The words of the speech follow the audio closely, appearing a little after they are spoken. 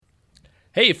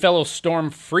Hey, fellow Storm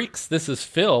freaks, this is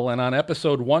Phil, and on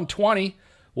episode 120,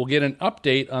 we'll get an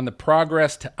update on the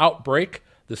progress to Outbreak,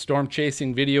 the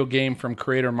storm-chasing video game from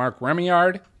creator Mark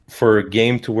Remillard. For a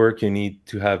game to work, you need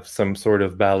to have some sort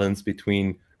of balance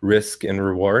between risk and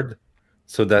reward.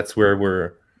 So that's where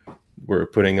we're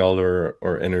putting all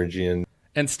our energy in.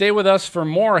 And stay with us for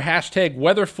more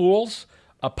 #WeatherFools,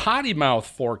 a potty mouth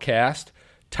forecast,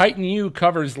 Titan U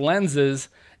covers lenses,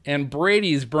 and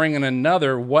Brady's bringing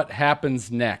another What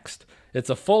Happens Next. It's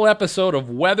a full episode of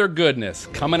weather goodness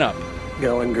coming up.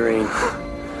 Going green.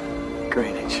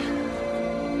 Greenwich.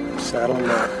 Saddle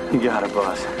up. You got it,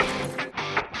 boss.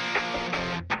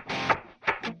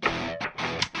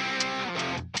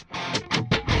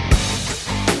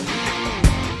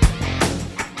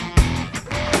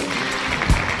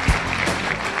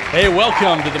 Hey,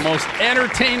 welcome to the most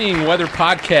entertaining weather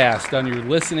podcast on your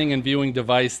listening and viewing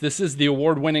device. This is the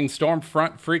award-winning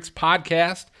Stormfront Freaks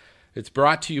podcast. It's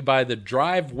brought to you by the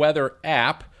Drive Weather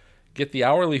app. Get the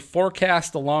hourly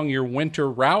forecast along your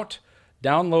winter route.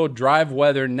 Download Drive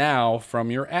Weather now from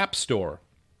your app store.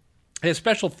 Hey,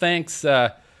 special thanks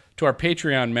to our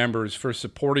Patreon members for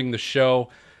supporting the show.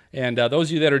 And those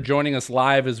of you that are joining us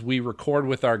live as we record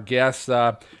with our guests,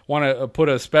 want to put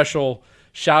a special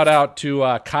shout out to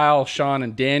Kyle, Sean,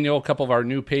 and Daniel, a couple of our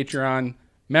new Patreon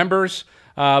members.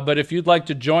 But if you'd like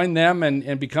to join them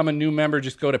and become a new member,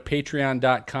 just go to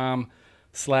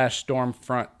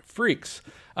patreon.com/stormfrontfreaks.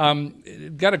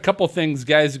 Got a couple things,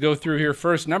 guys, to go through here.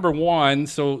 First, number one,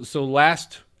 so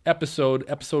last episode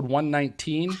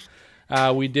 119,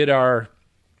 we did our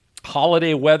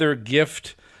holiday weather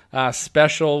gift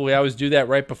special. We always do that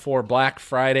right before Black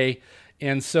Friday.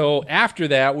 And so after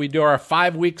that, we do our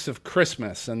 5 weeks of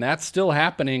Christmas, and that's still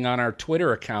happening on our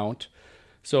Twitter account.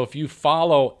 So if you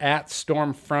follow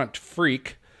 @StormfrontFreak,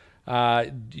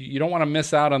 you don't want to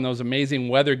miss out on those amazing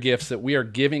weather gifts that we are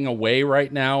giving away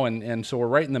right now. And so we're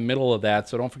right in the middle of that,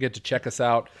 so don't forget to check us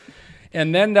out.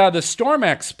 And then the Storm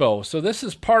Expo. So this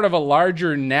is part of a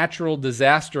larger natural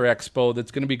disaster expo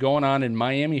that's going to be going on in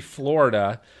Miami,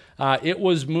 Florida. It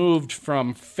was moved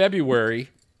from February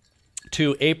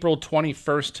to April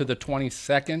 21st to the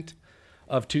 22nd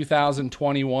of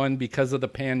 2021 because of the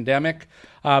pandemic.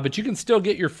 But you can still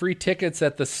get your free tickets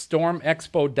at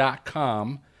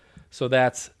thestormexpo.com. So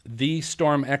that's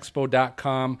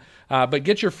thestormexpo.com. But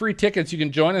get your free tickets. You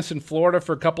can join us in Florida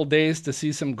for a couple days to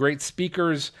see some great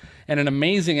speakers and an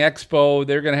amazing expo.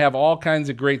 They're going to have all kinds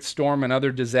of great storm and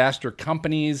other disaster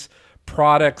companies,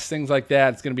 products, things like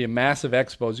that. It's going to be a massive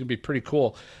expo. It's going to be pretty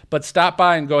cool. But stop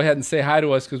by and go ahead and say hi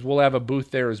to us because we'll have a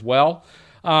booth there as well.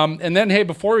 And then, hey,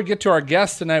 before we get to our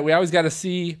guests tonight, we always got to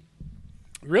see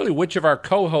really which of our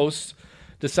co-hosts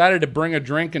decided to bring a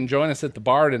drink and join us at the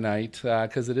bar tonight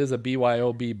because it is a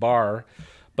BYOB bar.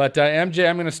 But MJ,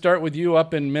 I'm going to start with you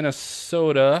up in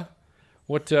Minnesota.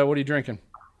 What are you drinking?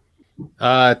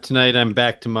 Tonight I'm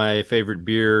back to my favorite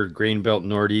beer, Grain Belt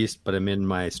Northeast, but I'm in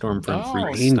my Stormfront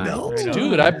Freaks Grain style. Belt.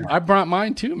 Dude, I brought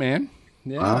mine too, man.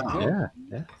 Yeah.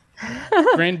 Yeah.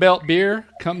 Grain Belt beer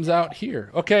comes out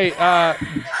here. Okay,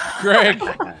 Greg,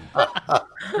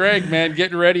 man,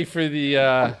 getting ready for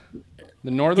the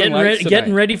Northern Lights tonight.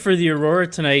 Getting ready for the Aurora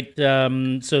tonight.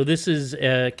 So this is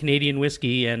Canadian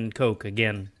whiskey and Coke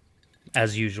again,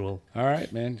 as usual. All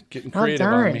right, man, getting Well creative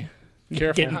done. on me.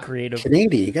 Careful. Getting creative.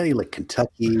 Canadian, You got to like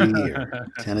Kentucky or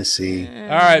Tennessee.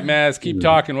 All right, Maz, keep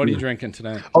talking. What are you drinking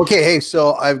tonight? Okay, hey,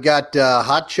 so I've got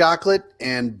hot chocolate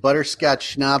and butterscotch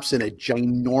schnapps and a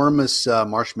ginormous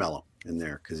marshmallow in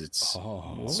there because it's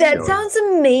That sounds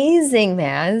amazing,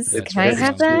 Maz. it's Can I very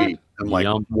have that? sweet. I'm like,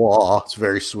 Yum. whoa, it's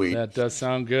very sweet. That does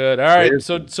sound good. All right, It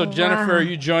so Jennifer, Wow. are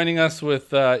you joining us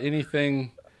with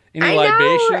anything, any I know.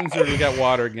 libations, or we got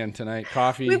water again tonight?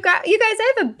 Coffee? We've got you guys.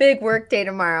 I have a big work day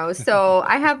tomorrow, so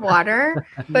I have water.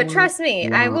 But trust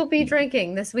me, I will be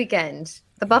drinking this weekend.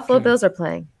 The Buffalo Bills are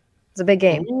playing. It's a big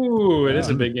game. Ooh, it is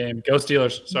a big game. Go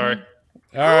Steelers. Sorry.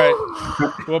 All right.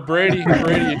 Well, Brady,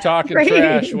 you talking Brady.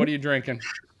 trash. What are you drinking?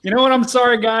 You know what? I'm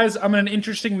sorry, guys. I'm in an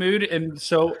interesting mood. And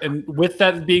with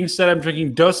that being said, I'm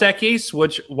drinking Dos Equis,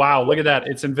 which, wow, look at that.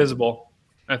 It's invisible.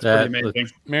 That's That pretty amazing.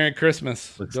 Merry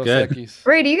Christmas. Looks Dos good. Equis.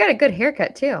 Brady, you got a good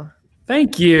haircut too.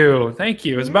 Thank you.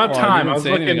 It's about Well, I time. didn't I was say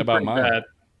anything looking about pretty mine. bad.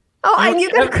 Oh, and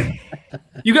you got.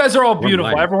 You guys are all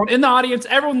beautiful. mine. Everyone in the audience,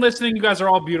 everyone listening, you guys are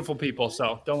all beautiful people.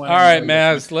 So don't let All right, anyone-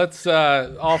 Maz, let's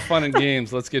all fun and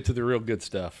games. Let's get to the real good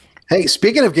stuff. Hey,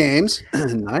 speaking of games,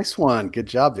 nice one. Good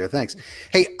job there. Thanks.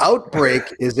 Hey, Outbreak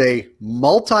is a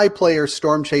multiplayer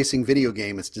storm chasing video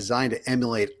game. It's designed to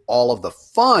emulate all of the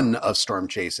fun of storm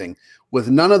chasing with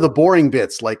none of the boring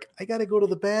bits like I got to go to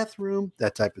the bathroom,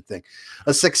 that type of thing.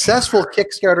 A successful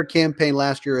Kickstarter campaign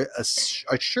last year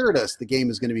assured us the game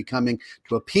is going to be coming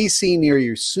to a PC near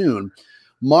you soon.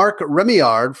 Mark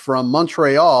Remillard from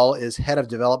Montreal is head of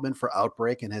development for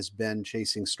Outbreak and has been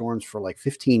chasing storms for like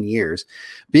 15 years.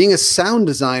 Being a sound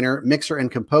designer, mixer, and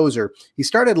composer, he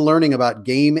started learning about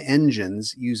game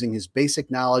engines using his basic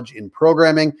knowledge in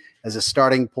programming as a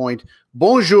starting point.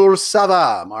 Bonjour, ça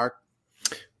va, Mark?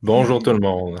 Bonjour tout le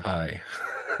monde. Hi.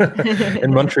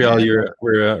 In Montreal,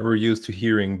 we're used to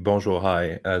hearing bonjour,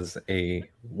 hi as a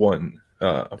one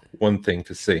thing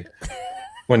to say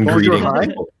when Bonjour, greeting hi?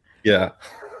 people. Yeah.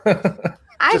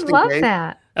 I Just in love case.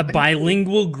 that. A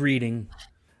bilingual greeting.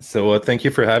 So thank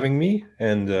you for having me,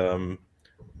 and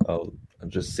I'll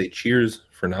just say cheers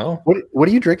for now. What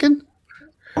are you drinking?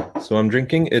 So I'm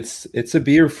drinking. It's a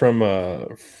beer from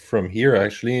here,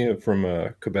 actually, from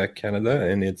Quebec, Canada,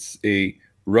 and it's a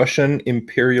Russian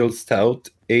Imperial Stout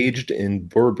aged in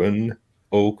bourbon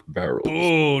oak barrels.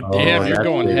 Oh, damn, you're that's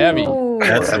going really heavy. Ooh.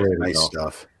 That's That's the way to nice go.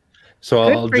 stuff. So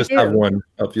Good I'll for just have you. one,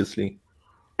 obviously.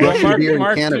 Well, Russian beer in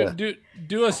Mark, Canada.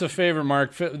 do us a favor,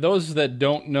 Mark. For those that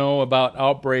don't know about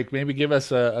Outbreak, maybe give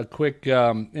us a quick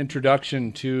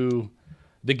introduction to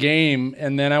the game,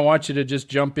 and then I want you to just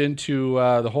jump into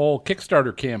the whole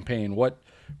Kickstarter campaign. What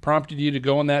prompted you to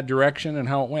go in that direction and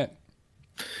how it went?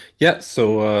 Yeah.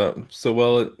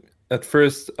 Well, at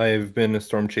first I've been a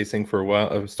storm chaser for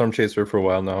a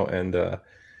while now, and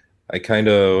I kind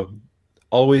of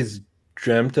always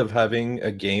dreamt of having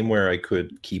a game where I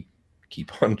could keep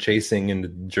on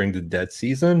chasing during the dead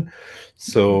season.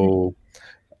 So,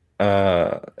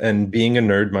 and being a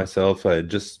nerd myself, I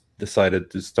just decided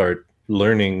to start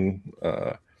learning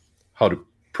how to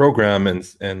program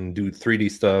and do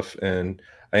 3D stuff. And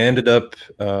I ended up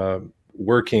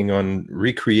working on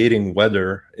recreating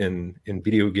weather in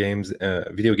video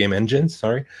game engines.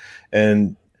 Sorry,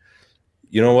 and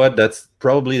you know what? That's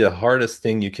probably the hardest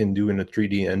thing you can do in a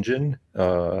 3D engine,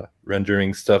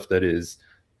 rendering stuff that is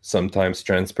sometimes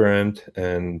transparent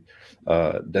and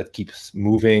that keeps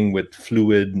moving with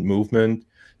fluid movement.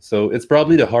 So it's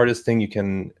probably the hardest thing you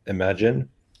can imagine.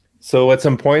 So at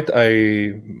some point,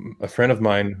 a friend of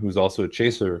mine who's also a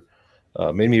chaser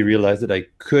made me realize that I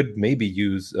could maybe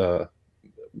use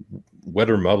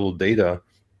weather model data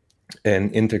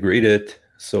and integrate it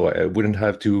so I wouldn't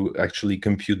have to actually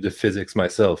compute the physics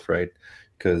myself, right?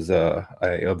 Because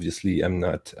I obviously am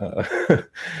not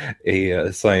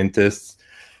a scientist.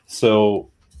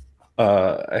 So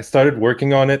I started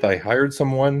working on it. I hired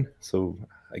someone, so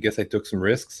I guess I took some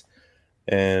risks.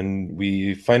 And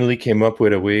we finally came up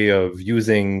with a way of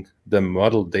using the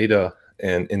model data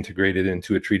and integrate it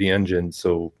into a 3D engine.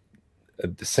 So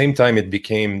at the same time, it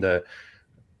became the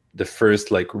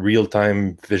first like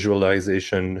real-time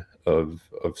visualization of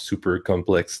super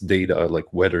complex data,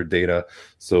 like weather data.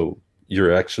 So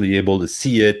you're actually able to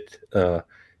see it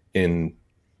in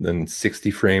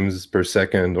 60 frames per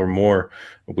second or more,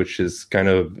 which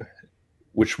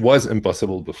was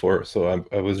impossible before. So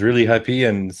I was really happy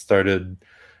and started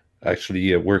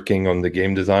actually working on the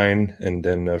game design. And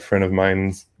then a friend of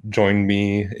mine joined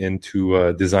me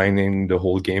into designing the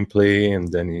whole gameplay.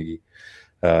 And then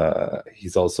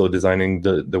he's also designing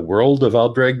the world of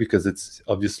Outbreak, because it's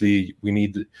obviously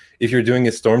if you're doing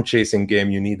a storm chasing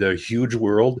game, you need a huge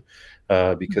world.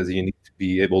 Because you need to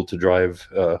be able to drive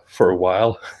for a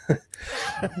while.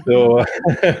 So,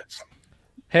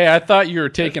 Hey, I thought you were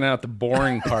taking out the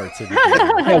boring parts of the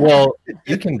game. yeah, well,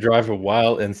 you can drive a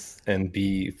while and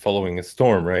be following a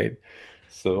storm, right?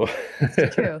 So,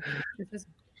 True.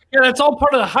 Yeah, that's all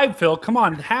part of the hype, Phil. Come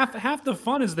on, half the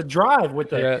fun is the drive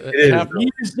with the Yeah,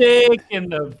 music and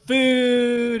the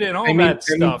food and all that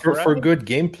stuff. for good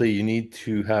gameplay, you need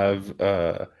to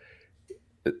have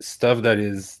stuff that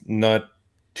is not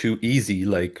too easy,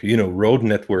 like road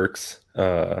networks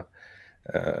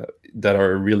that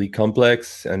are really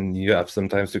complex, and you have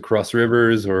sometimes to cross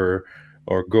rivers or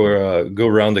go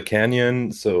around the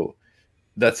canyon. So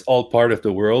that's all part of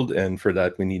the world, and for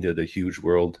that we needed a huge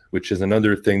world, which is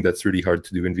another thing that's really hard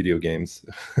to do in video games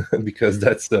because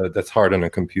that's hard on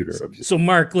a computer, obviously. So,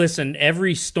 Mark, listen,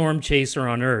 every storm chaser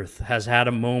on Earth has had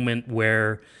a moment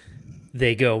where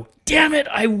they go, damn it,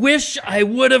 I wish I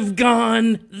would have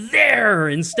gone there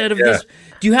instead of this.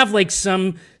 Do you have like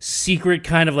some secret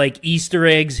kind of like Easter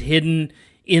eggs hidden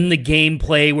in the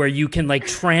gameplay where you can like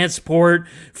transport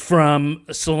from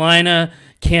Salina,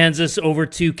 Kansas over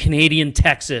to Canadian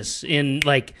Texas in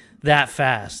like that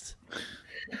fast?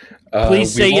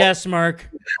 Please say we won't- yes, Mark.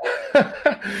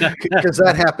 Because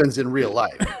that happens in real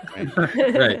life. Right?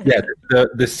 Right. Yeah,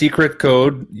 the secret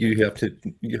code you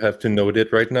have to note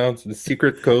it right now. So the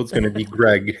secret code's going to be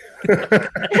Greg.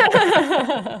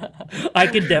 I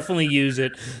could definitely use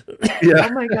it. Yeah.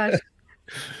 Oh my gosh.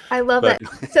 I love But-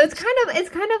 that. So it's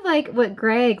kind of like what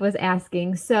Greg was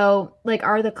asking. So like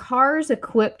are the cars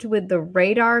equipped with the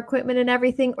radar equipment and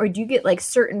everything, or do you get like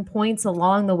certain points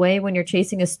along the way when you're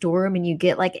chasing a storm and you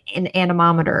get like an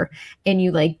anemometer and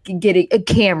you like get a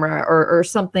camera or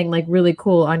something like really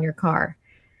cool on your car?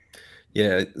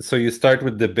 Yeah, so you start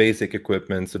with the basic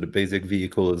equipment, so the basic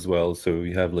vehicle as well. So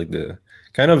you have like the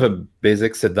kind of a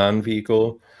basic sedan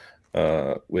vehicle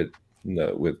with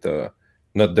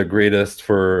not the greatest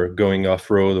for going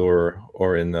off road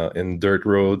or in dirt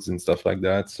roads and stuff like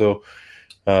that. So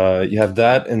you have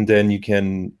that, and then you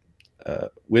can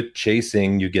with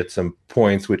chasing you get some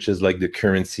points, which is like the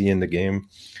currency in the game,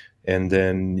 and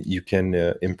then you can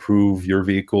improve your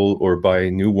vehicle or buy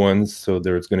new ones. So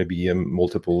there's going to be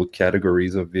multiple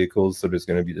categories of vehicles. So there's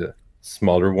going to be the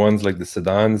smaller ones like the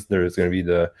sedans. There's going to be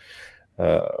the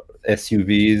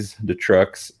SUVs, the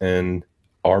trucks, and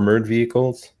armored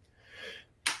vehicles.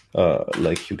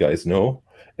 Like you guys know,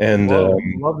 and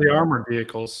love the armored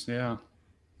vehicles. Yeah,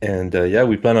 and yeah,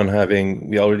 we plan on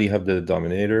we already have the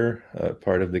Dominator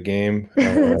part of the game.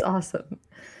 That's awesome.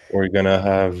 We're gonna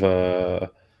have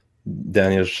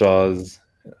Daniel Shaw's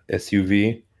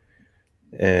SUV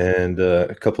and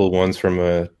a couple of ones from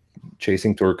a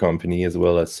chasing tour company, as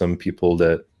well as some people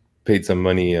that paid some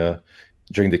money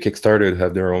during the Kickstarter to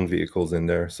have their own vehicles in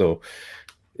there. So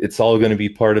it's all going to be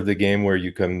part of the game where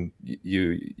you kind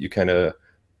of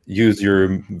use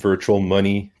your virtual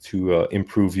money to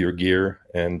improve your gear,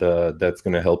 and that's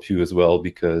going to help you as well,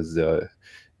 because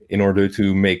in order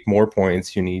to make more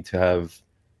points, you need to have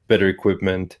better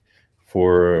equipment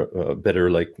for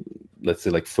better, like, let's say,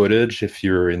 like footage if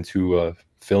you're into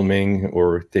filming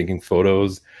or taking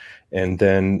photos. And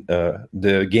then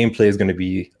the gameplay is going to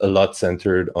be a lot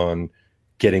centered on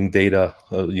getting data,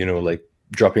 like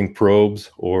dropping probes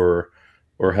or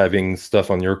having stuff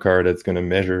on your car that's going to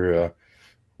measure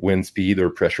wind speed or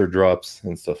pressure drops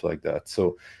and stuff like that.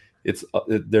 So it's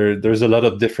there's a lot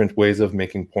of different ways of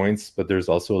making points, but there's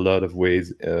also a lot of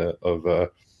ways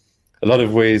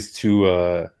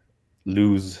to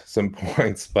lose some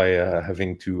points by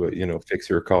having to fix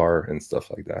your car and stuff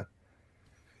like that.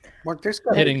 Mark, there's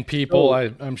got Hitting people,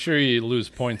 I'm sure you lose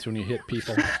points when you hit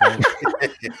people. Right?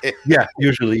 Yeah,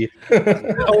 usually.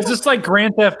 Oh, is this like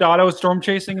Grand Theft Auto storm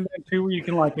chasing in that too, where you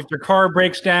can, like, if your car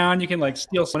breaks down, you can like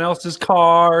steal someone else's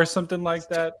car or something like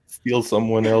that? Steal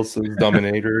someone else's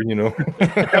Dominator,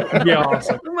 That would be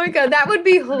awesome. Oh my god, that would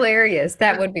be hilarious.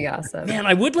 That would be awesome. Man,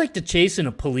 I would like to chase in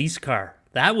a police car.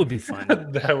 That would be fun.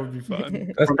 That would be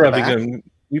fun. That's probably good.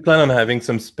 We plan on having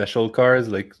some special cars,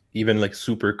 like even like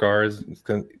super cars,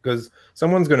 because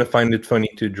someone's going to find it funny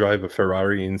to drive a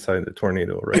Ferrari inside a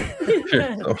tornado, right?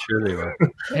 I'm sure they will.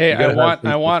 Hey, I want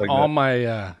like all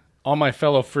my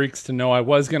fellow freaks to know I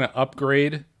was going to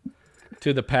upgrade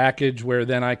to the package where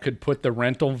then I could put the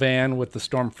rental van with the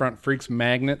Stormfront Freaks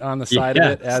magnet on the side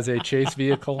of it as a chase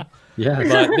vehicle.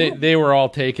 Yeah. But they were all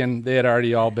taken. They had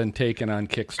already all been taken on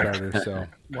Kickstarter. So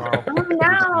Wow. Oh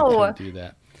no, can't do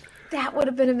that. that would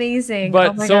have been amazing.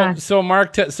 But oh my gosh. so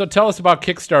Mark, so tell us about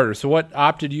Kickstarter. So what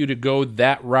opted you to go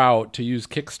that route to use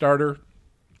Kickstarter,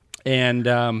 and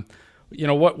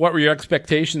what were your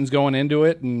expectations going into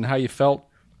it, and how you felt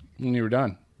when you were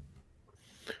done?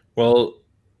 Well,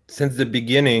 since the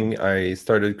beginning, I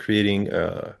started creating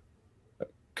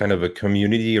kind of a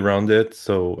community around it.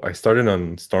 So I started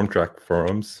on Stormtrack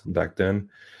forums back then,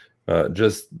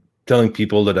 just telling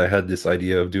people that I had this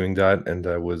idea of doing that, and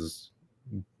I was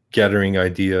gathering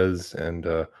ideas and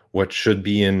what should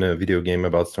be in a video game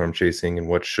about storm chasing and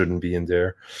what shouldn't be in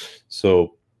there.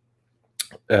 So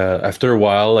after a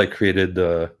while, I created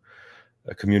a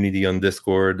community on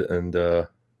Discord, and a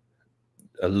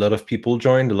lot of people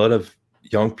joined, a lot of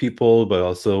young people, but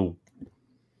also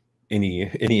any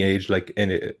age, like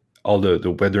all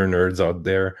the weather nerds out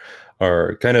there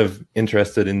are kind of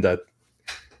interested in that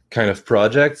kind of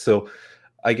project. So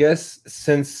I guess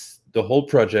since the whole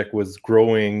project was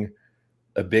growing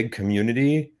a big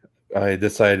community, I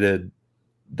decided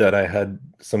that I had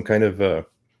some kind of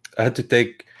I had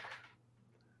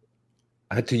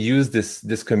to use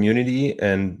this community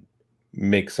and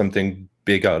make something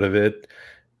big out of it.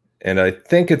 And I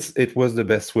think it was the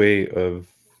best way of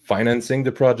financing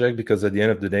the project, because at the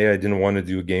end of the day, I didn't want to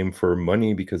do a game for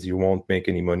money, because you won't make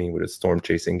any money with a storm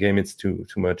chasing game. It's too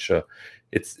much.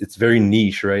 It's very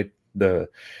niche, right?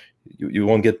 You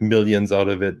won't get millions out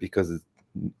of it because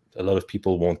a lot of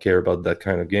people won't care about that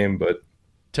kind of game, but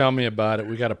Tell me about it.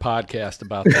 We got a podcast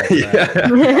about that.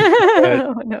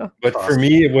 Oh, no. But for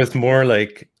me, it was more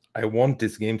like I want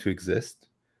this game to exist,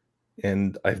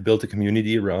 and I've built a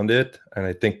community around it, and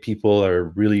I think people are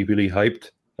really, really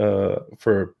hyped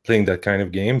for playing that kind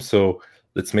of game. So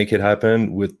let's make it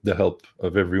happen with the help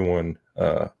of everyone.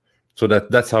 So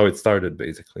that's how it started,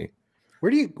 basically. Where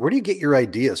do you get your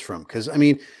ideas from? Because I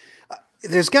mean,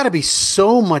 there's got to be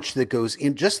so much that goes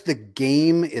in. Just the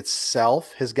game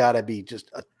itself has got to be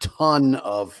just a ton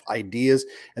of ideas,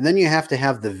 and then you have to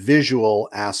have the visual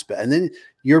aspect. And then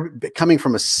you're coming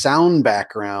from a sound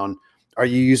background. Are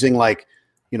you using like,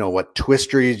 what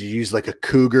Twister? You use like a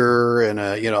Cougar and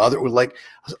a other like.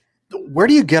 Where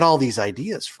do you get all these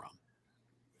ideas from?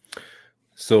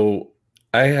 So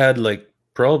I had like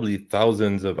probably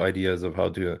thousands of ideas of how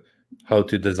to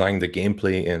design the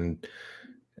gameplay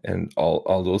and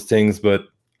all those things. But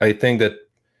I think that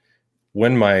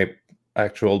when my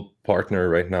actual partner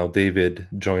right now, David,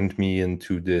 joined me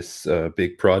into this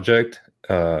big project,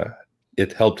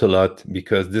 it helped a lot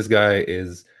because this guy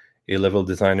is a level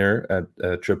designer at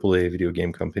a AAA video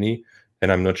game company,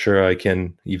 and I'm not sure I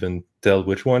can even tell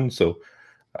which one, so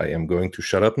I am going to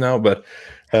shut up now. But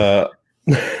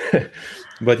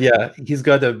but yeah, he's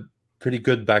got a pretty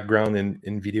good background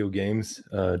in video games,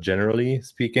 generally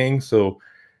speaking. So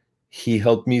he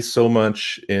helped me so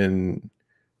much in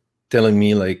telling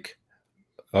me like,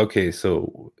 okay,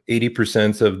 so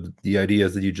 80% of the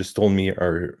ideas that you just told me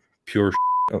are pure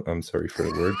oh, I'm sorry for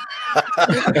the word.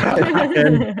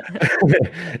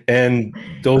 and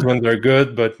those ones are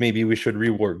good, but maybe we should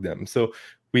rework them. So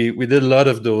we did a lot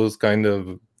of those kind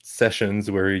of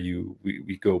sessions where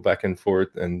we go back and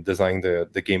forth and design the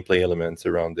gameplay elements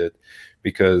around it,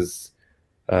 because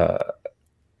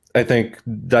I think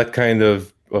that kind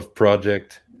of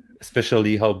project,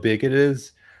 especially how big it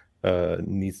is,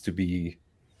 needs to be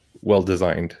well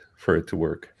designed for it to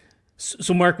work.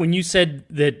 So Mark, when you said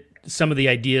that some of the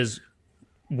ideas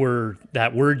were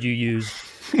that word you used,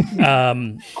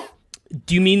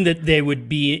 do you mean that they would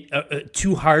be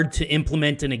too hard to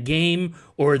implement in a game,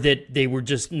 or that they were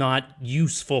just not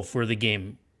useful for the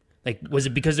game? Like, was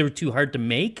it because they were too hard to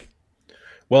make?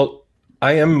 Well,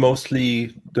 I am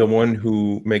mostly the one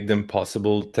who make them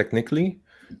possible technically.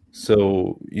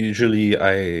 So usually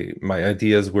my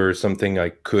ideas were something I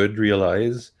could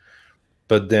realize,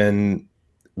 but then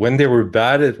when they were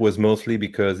bad, it was mostly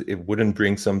because it wouldn't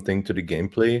bring something to the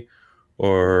gameplay,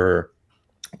 or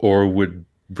would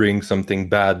bring something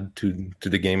bad to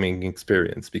the gaming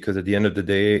experience. Because at the end of the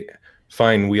day,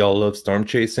 fine, we all love storm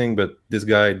chasing, but this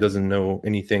guy doesn't know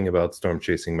anything about storm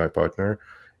chasing, my partner,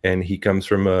 and he comes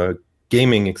from a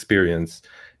gaming experience,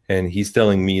 and he's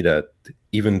telling me that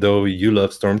even though you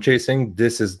love storm chasing,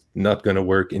 this is not going to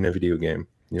work in a video game.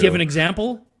 Do you have an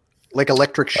example? Like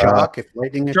electric shock, if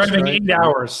lightning hits Driving strike, 8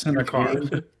 hours in a car.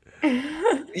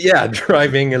 Yeah,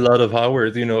 driving a lot of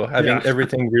hours, having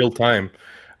everything real time,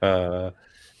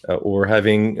 or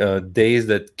having days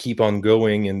that keep on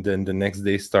going, and then the next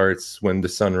day starts when the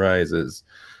sun rises,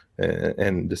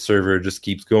 and the server just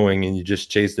keeps going, and you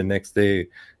just chase the next day.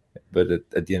 But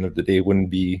at the end of the day,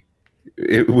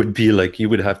 it would be like you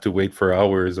would have to wait for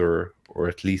hours or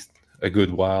at least a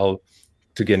good while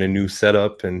to get a new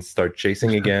setup and start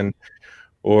chasing again.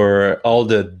 Or all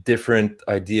the different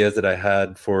ideas that I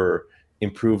had for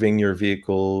improving your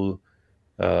vehicle,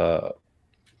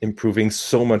 improving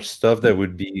so much stuff that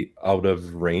would be out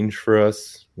of range for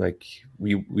us. Like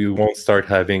we won't start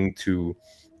having to,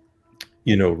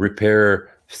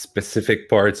 repair specific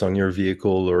parts on your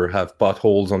vehicle, or have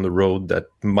potholes on the road that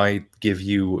might give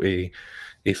you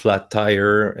a flat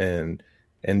tire,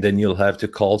 and then you'll have to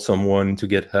call someone to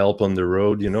get help on the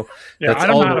road. Yeah, that's I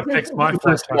don't all know how to fix my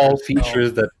flat small tires,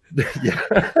 features that. Yeah,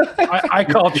 I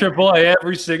call AAA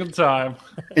every single time.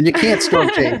 and you can't storm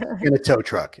chase in a tow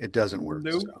truck. It doesn't work.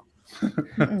 Nope.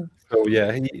 So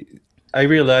yeah, I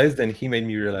realized, and he made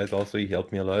me realize also, he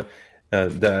helped me a lot,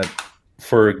 that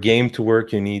for a game to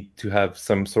work, you need to have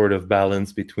some sort of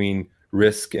balance between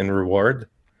risk and reward.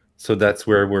 So that's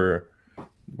where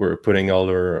we're putting all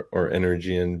our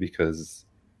energy in, because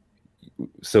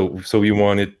so we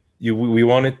wanted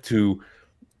to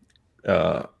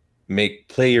make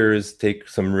players take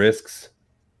some risks,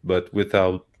 but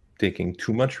without taking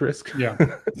too much risk. Yeah.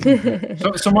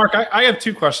 So Mark, I have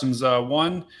two questions.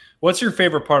 One, what's your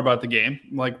favorite part about the game?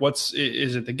 Like,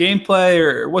 is it the gameplay,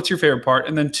 or what's your favorite part?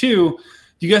 And then two,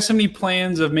 do you guys have any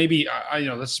plans of maybe,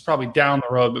 this is probably down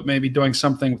the road, but maybe doing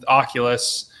something with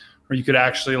Oculus, where you could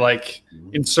actually like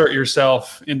insert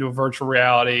yourself into a virtual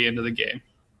reality into the game?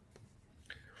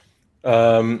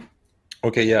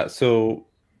 Okay, yeah. So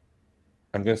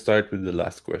I'm gonna start with the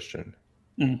last question,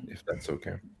 if that's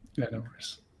okay. Yeah, no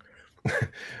worries.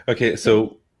 Okay,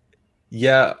 so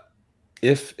yeah,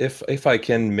 if I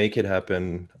can make it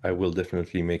happen, I will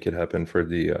definitely make it happen for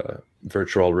the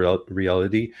virtual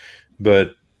reality.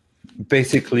 But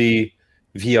basically,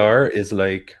 VR is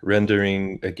like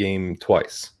rendering a game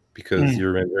twice, because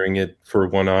you're rendering it for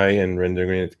one eye and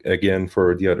rendering it again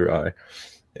for the other eye,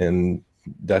 and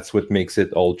that's what makes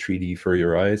it all 3D for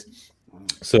your eyes.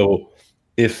 So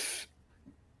if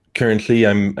currently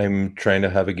I'm trying to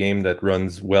have a game that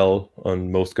runs well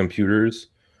on most computers,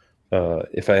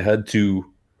 if I had to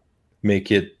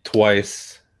make it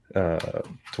twice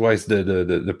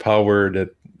the power,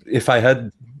 that if I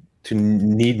had to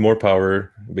need more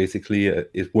power, basically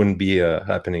it wouldn't be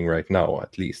happening right now,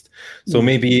 at least. So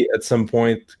maybe at some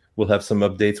point we'll have some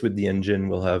updates with the engine,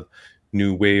 we'll have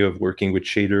new way of working with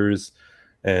shaders,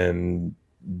 and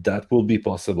that will be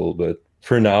possible. But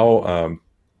for now,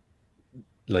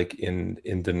 like in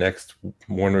the next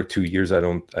 1 or 2 years, I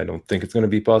don't think it's going to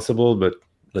be possible, but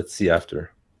let's see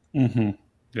after.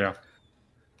 Yeah.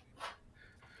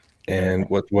 And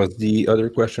what was the other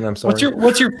question? I'm sorry.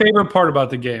 What's your favorite part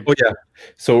about the game? Oh yeah.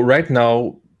 So right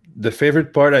now, the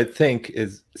favorite part, I think,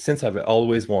 is, since I've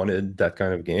always wanted that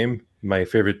kind of game, my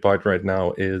favorite part right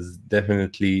now is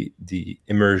definitely the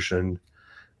immersion.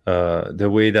 The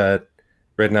way that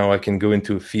right now I can go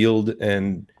into a field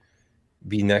and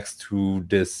be next to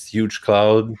this huge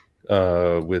cloud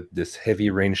with this heavy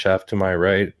rain shaft to my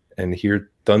right, and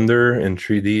hear thunder in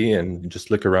 3D, and just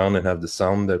look around and have the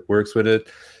sound that works with it,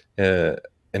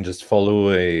 and just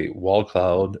follow a wall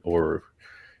cloud or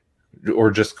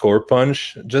just core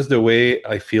punch. Just the way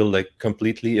I feel like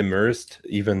completely immersed,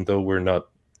 even though we're not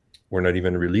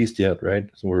even released yet, right?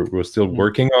 So we're still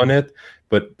working on it,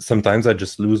 but sometimes I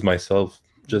just lose myself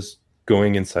just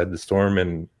going inside the storm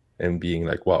and being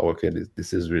like, wow, okay,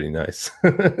 this is really nice.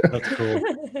 That's cool.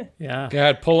 Yeah.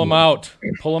 God, pull him out.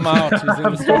 Pull him out. He's in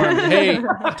the storm. Hey,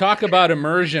 talk about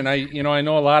immersion. I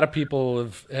know a lot of people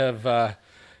have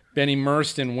been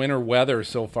immersed in winter weather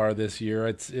so far this year.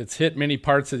 It's hit many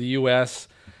parts of the U.S.,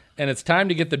 and it's time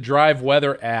to get the Drive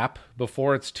Weather app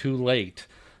before it's too late.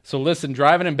 So listen,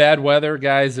 driving in bad weather,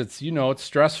 guys, it's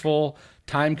stressful,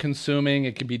 time-consuming.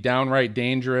 It can be downright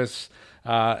dangerous,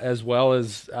 as well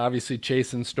as obviously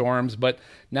chasing storms. But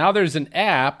now there's an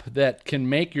app that can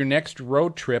make your next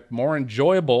road trip more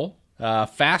enjoyable,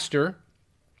 faster,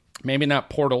 maybe not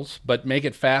portals, but make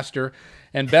it faster,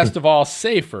 and best of all,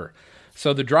 safer.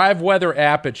 So the Drive Weather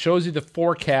app, it shows you the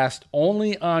forecast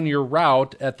only on your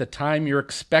route at the time you're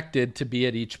expected to be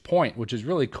at each point, which is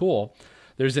really cool.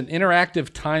 There's an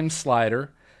interactive time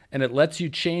slider, and it lets you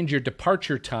change your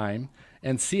departure time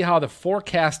and see how the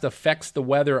forecast affects the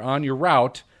weather on your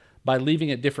route by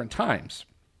leaving at different times.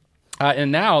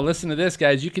 And now, listen to this,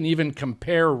 guys. You can even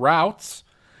compare routes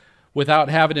without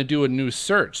having to do a new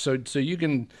search. So you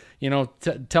can,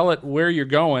 tell it where you're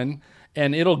going,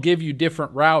 and it'll give you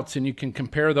different routes, and you can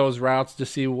compare those routes to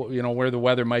see, where the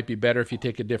weather might be better if you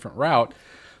take a different route.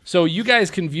 So you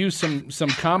guys can view some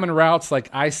common routes like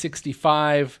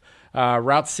I-65,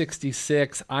 Route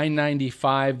 66,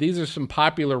 I-95. These are some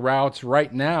popular routes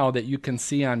right now that you can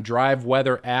see on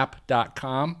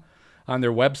driveweatherapp.com on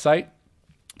their website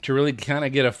to really kind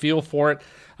of get a feel for it.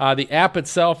 The app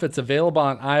itself, it's available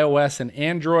on iOS and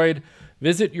Android.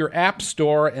 Visit your app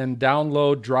store and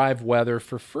download Drive Weather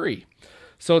for free.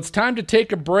 So it's time to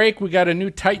take a break. We got a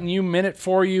new Titan U Minute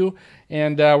for you,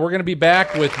 and we're going to be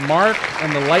back with Mark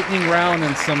and the lightning round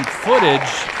and some footage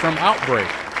from Outbreak.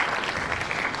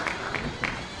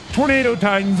 Tornado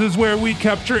Titans is where we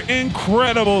capture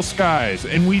incredible skies,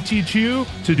 and we teach you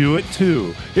to do it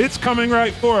too. It's coming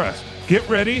right for us. Get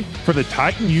ready for the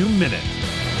Titan U Minute.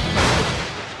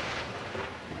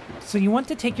 So you want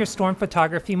to take your storm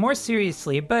photography more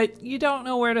seriously, but you don't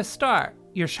know where to start.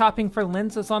 You're shopping for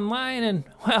lenses online and,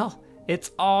 well,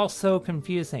 it's all so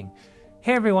confusing.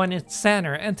 Hey everyone, it's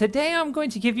Sander, and today I'm going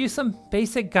to give you some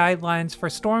basic guidelines for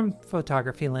storm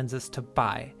photography lenses to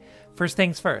buy. First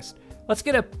things first, let's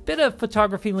get a bit of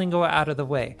photography lingo out of the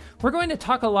way. We're going to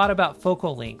talk a lot about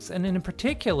focal lengths, and in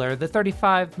particular, the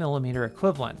 35mm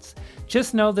equivalents.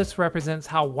 Just know this represents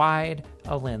how wide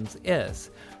a lens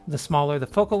is. The smaller the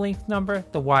focal length number,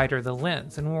 the wider the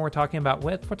lens. And when we're talking about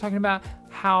width, we're talking about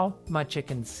how much it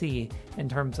can see in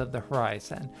terms of the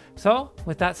horizon. So,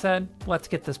 with that said, let's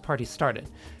get this party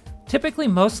started. Typically,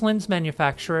 most lens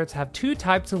manufacturers have two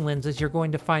types of lenses you're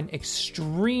going to find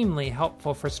extremely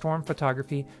helpful for storm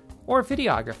photography or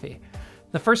videography.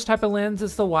 The first type of lens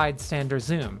is the wide standard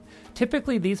zoom.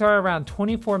 Typically, these are around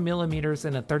 24 millimeters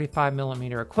and a 35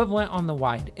 millimeter equivalent on the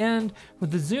wide end,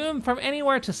 with the zoom from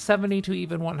anywhere to 70 to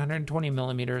even 120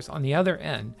 millimeters on the other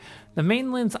end. The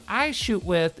main lens I shoot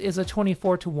with is a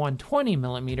 24 to 120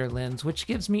 millimeter lens, which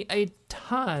gives me a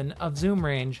ton of zoom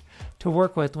range to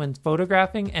work with when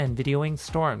photographing and videoing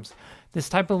storms. This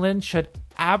type of lens should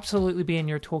absolutely be in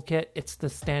your toolkit. It's the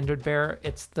standard bearer.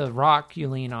 It's the rock you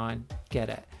lean on. Get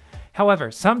it.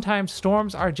 However, sometimes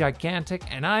storms are gigantic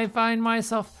and I find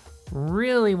myself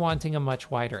really wanting a much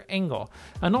wider angle.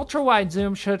 An ultra-wide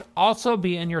zoom should also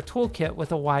be in your toolkit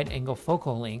with a wide angle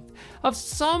focal length of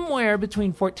somewhere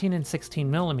between 14 and 16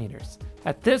 millimeters.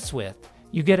 At this width,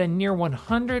 you get a near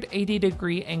 180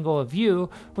 degree angle of view,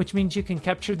 which means you can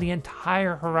capture the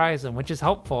entire horizon, which is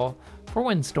helpful for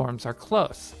when storms are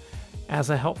close. As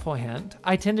a helpful hint,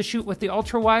 I tend to shoot with the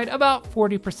ultra-wide about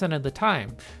 40% of the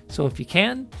time, so if you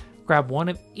can, grab one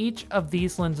of each of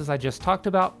these lenses I just talked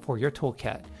about for your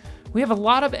toolkit. We have a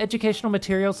lot of educational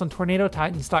materials on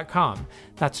TornadoTitans.com.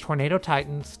 That's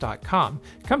TornadoTitans.com.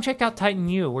 Come check out Titan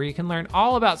U, where you can learn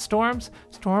all about storms,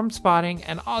 storm spotting,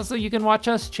 and also you can watch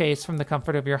us chase from the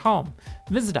comfort of your home.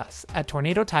 Visit us at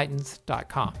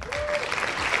TornadoTitans.com.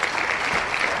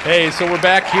 Hey, so we're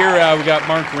back here. We got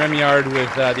Mark Remyard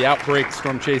with the Outbreak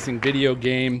Storm Chasing video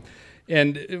game.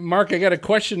 And Mark, I got a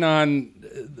question on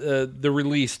the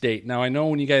release date. Now, I know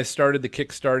when you guys started the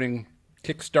Kickstarter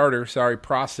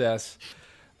process,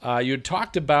 you had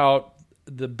talked about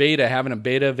the beta, having a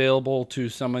beta available to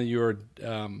some of your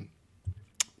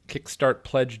Kickstart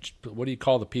pledge. What do you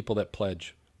call the people that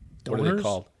pledge? Donors? What are they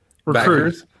called?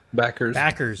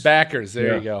 Backers.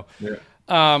 There you go. Yeah.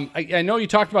 I know you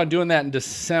talked about doing that in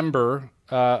December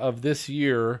of this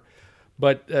year,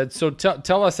 but so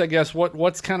tell us, I guess,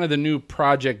 what's kind of the new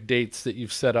project dates that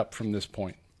you've set up from this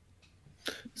point?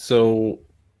 So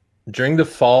during the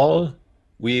fall,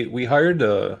 we hired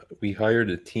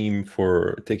a team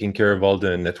for taking care of all the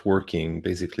networking,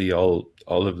 basically all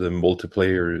of the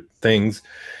multiplayer things,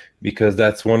 because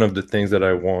that's one of the things that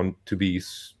I want to be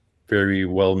very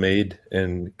well made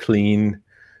and clean.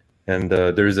 And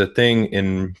there's a thing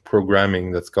in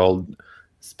programming that's called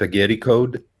spaghetti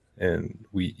code, and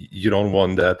you don't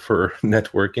want that for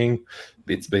networking.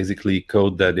 It's basically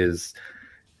code that is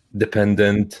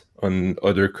dependent on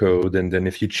other code, and then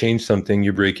if you change something,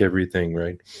 you break everything,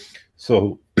 right?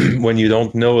 So when you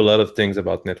don't know a lot of things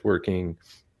about networking,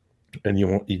 and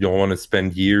you don't want to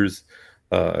spend years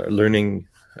learning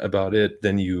about it,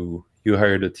 then you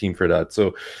hired a team for that.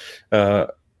 So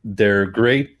they're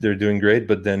great, they're doing great,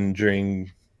 but then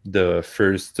during the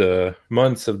first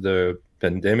months of the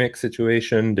pandemic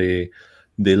situation, they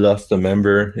lost a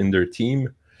member in their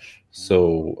team,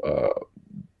 so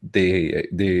they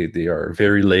are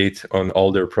very late on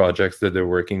all their projects that they're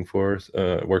working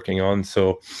on.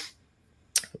 So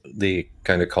they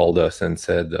kind of called us and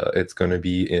said it's going to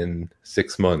be in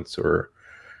 6 months, or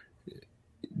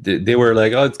they were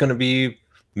like, oh, it's going to be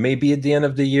maybe at the end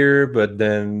of the year, but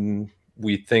then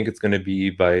we think it's going to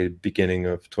be by beginning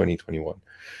of 2021.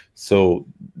 So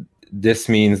this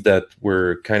means that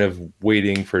we're kind of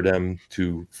waiting for them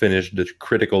to finish the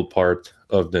critical part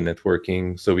of the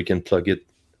networking so we can plug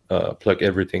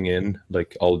everything in,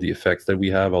 like all the effects that we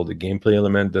have, all the gameplay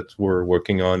element that we're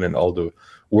working on, and all the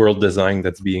world design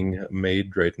that's being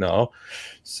made right now.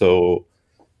 So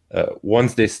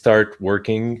once they start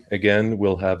working again,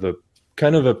 we'll have a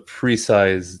kind of a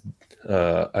precise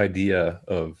idea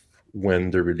of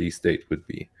when the release date would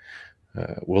be.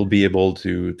 We'll be able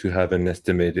to have an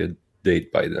estimated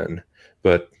date by then,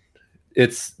 but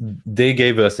they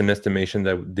gave us an estimation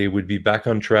that they would be back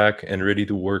on track and ready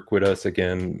to work with us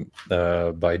again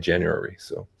by January,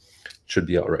 so it should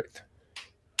be all right.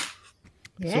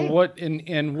 Yay. So what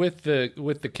and with the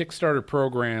Kickstarter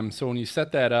program, so when you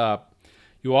set that up,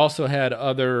 you also had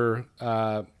other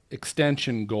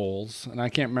extension goals, and I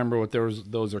can't remember what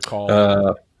those are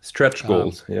called. Stretch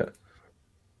goals, yeah.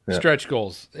 Stretch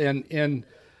goals, and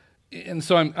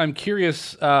so I'm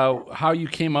curious how you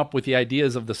came up with the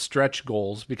ideas of the stretch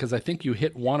goals, because I think you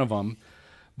hit one of them,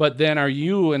 but then are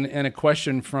you, and a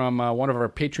question from one of our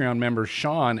Patreon members,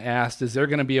 Sean, asked, is there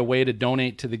going to be a way to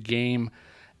donate to the game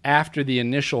after the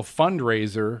initial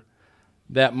fundraiser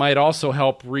that might also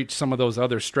help reach some of those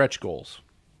other stretch goals?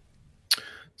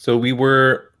 So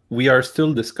we are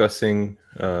still discussing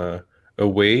a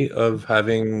way of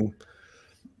having,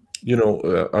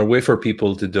 a way for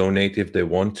people to donate if they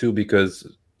want to, because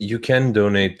you can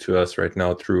donate to us right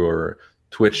now through our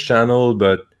Twitch channel,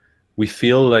 but we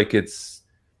feel like it's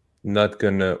not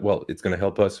gonna, it's gonna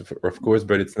help us, of course,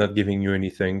 but it's not giving you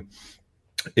anything.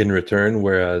 in return,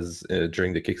 whereas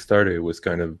during the Kickstarter, it was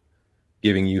kind of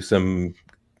giving you some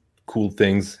cool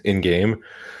things in game.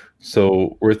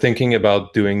 So we're thinking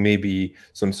about doing maybe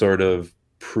some sort of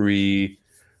pre-sale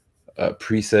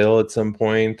at some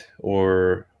point,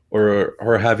 or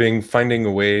finding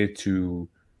a way to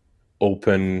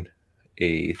open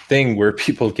a thing where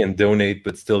people can donate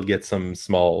but still get some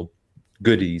small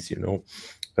goodies,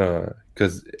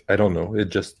 because I don't know, it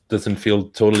just doesn't feel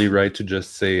totally right to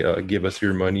just say give us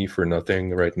your money for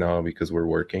nothing right now because we're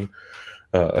working.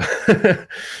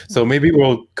 So maybe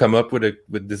we'll come up with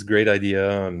this great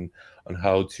idea on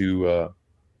how to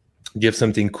give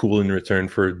something cool in return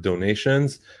for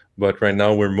donations. But right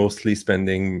now we're mostly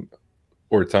spending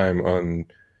our time on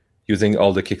using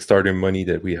all the Kickstarter money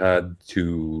that we had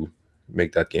to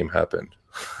make that game happen.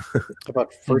 How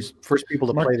about first people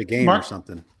to play the game or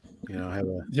something? Have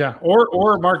a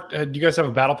or Mark, do you guys have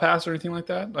a battle pass or anything like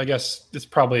that? I guess it's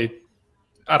probably,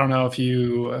 I don't know if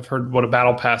you have heard what a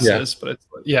battle pass is, but it's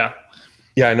yeah,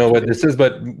 I know what this is,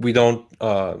 but we don't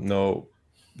know.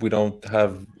 We don't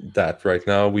have that right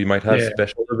now. We might have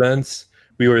special events.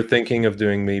 We were thinking of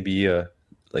doing maybe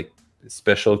like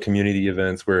special community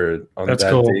events where on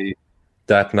day,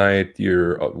 that night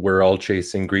we're all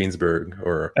chasing Greensburg,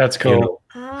 or that's cool,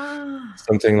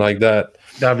 something like that.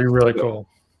 That'd be really cool.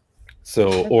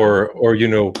 So or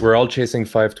we're all chasing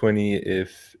 520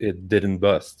 if it didn't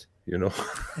bust. Wouldn't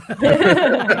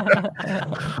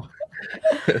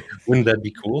that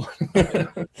be cool?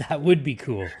 That would be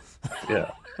cool.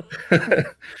 Yeah.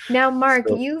 Now, Mark,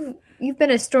 you've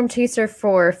been a storm chaser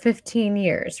for 15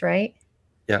 years, right?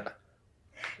 Yeah.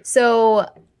 So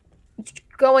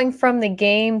going from the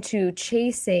game to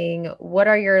chasing, what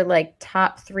are your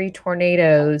top 3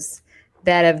 tornadoes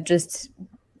that have just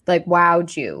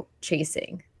wowed you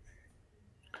chasing?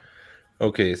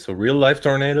 Okay, so real life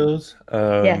tornadoes.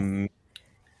 Yes.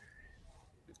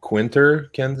 Quinter,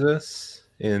 Kansas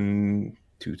in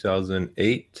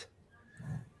 2008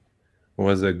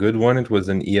 was a good one. It was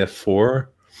an EF4,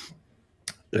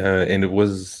 and it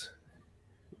was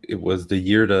the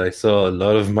year that I saw a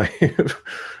lot of my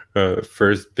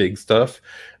first big stuff.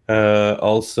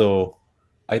 Also,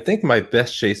 I think my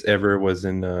best chase ever was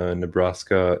in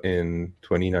Nebraska in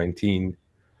 2019.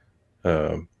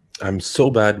 I'm so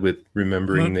bad with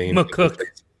remembering names. McCook.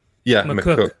 Yeah,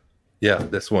 McCook. Yeah,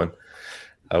 this one.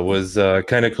 I was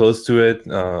kind of close to it.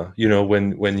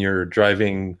 When you're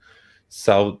driving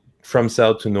from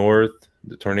south to north,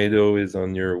 the tornado is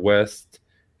on your west,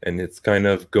 and it's kind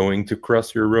of going to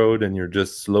cross your road, and you're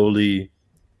just slowly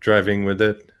driving with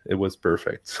it. It was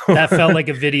perfect. That felt like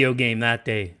a video game that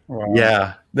day. Wow.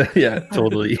 Yeah,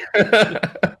 totally.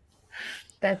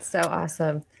 That's so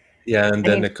awesome. Yeah, and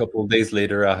then a couple of days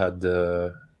later, I had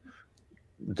the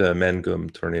Mangum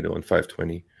tornado in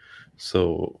 520.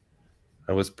 So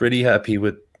I was pretty happy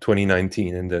with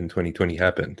 2019, and then 2020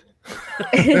 happened.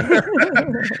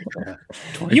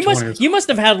 You must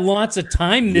have had lots of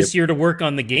time this year to work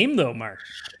on the game, though, Mark.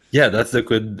 Yeah, that's the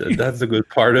good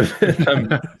part of it.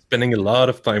 I'm spending a lot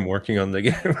of time working on the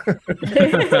game.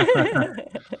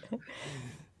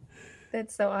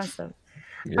 That's so awesome.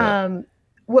 Yeah.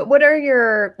 What are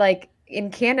your in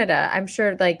Canada? I'm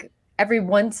sure every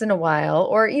once in a while,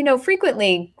 or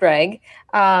frequently, Greg,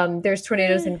 there's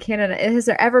tornadoes in Canada. Has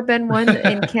there ever been one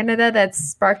in Canada that's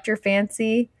sparked your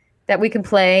fancy that we can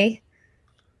play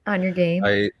on your game?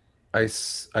 I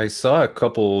saw a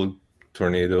couple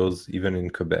tornadoes even in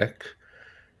Quebec,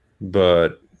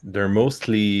 but they're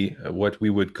mostly what we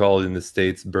would call in the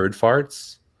States bird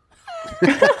farts.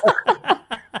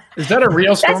 Is that a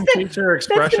real storm chaser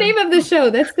expression? That's the name of the show.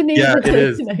 That's the name of the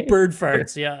show tonight. Bird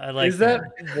farts. Yeah, I like. Is that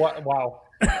wow?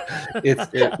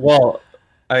 Well,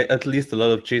 at least a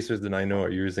lot of chasers that I know are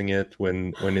using it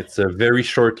when it's a very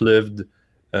short-lived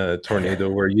tornado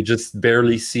where you just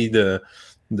barely see the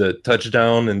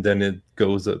touchdown and then it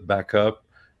goes back up.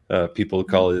 People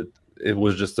call it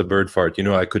was just a bird fart.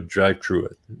 I could drive through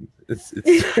it. It's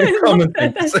a common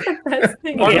thing to say.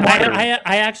 Okay,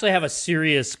 I actually have a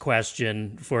serious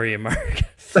question for you, Mark.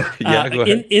 Yeah, go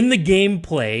ahead. In the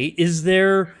gameplay, is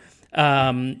there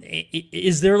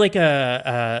like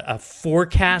a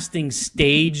forecasting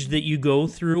stage that you go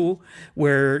through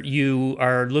where you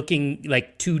are looking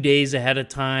 2 days ahead of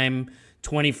time,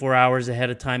 24 hours ahead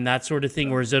of time, that sort of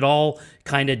thing? Or is it all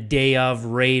kind of day of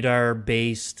radar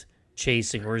based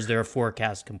chasing, or is there a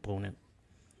forecast component?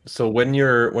 So when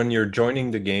you're joining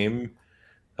the game,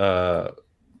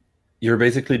 you're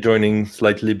basically joining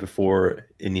slightly before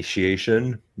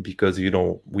initiation because we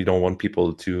don't want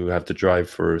people to have to drive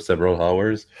for several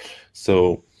hours.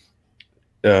 So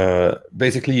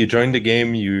basically you join the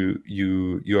game,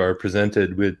 you are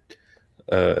presented with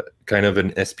kind of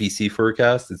an SPC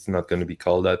forecast. It's not going to be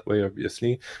called that way,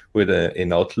 obviously, with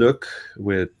an outlook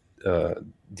with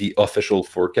the official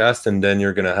forecast, and then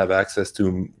you're going to have access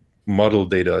to model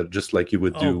data just like you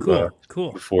would do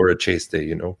cool. before a chase day,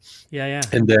 you know. Yeah.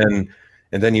 And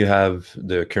then you have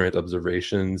the current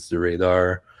observations, the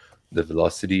radar, the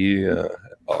velocity,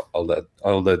 all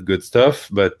that good stuff.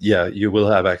 But yeah, you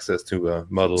will have access to a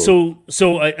model. So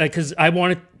because I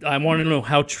want to know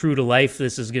how true to life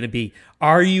this is going to be.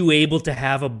 Are you able to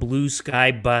have a blue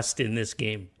sky bust in this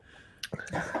game?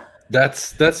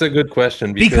 That's a good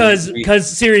question because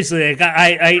seriously,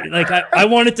 I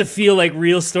want it to feel like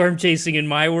real storm chasing in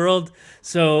my world.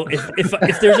 So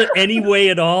if there's any way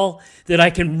at all that I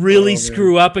can really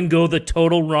screw up and go the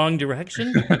total wrong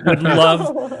direction, would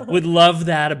love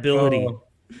that ability.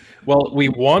 Well, we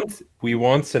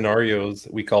want scenarios.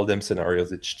 We call them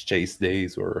scenarios. It's chase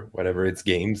days or whatever. It's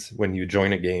games when you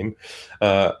join a game.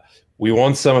 We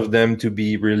want some of them to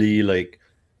be really like,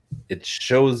 it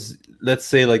shows, let's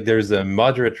say like there's a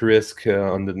moderate risk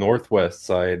on the northwest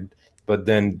side, but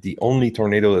then the only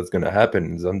tornado that's going to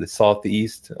happen is on the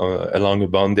southeast along a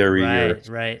boundary or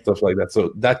stuff like that.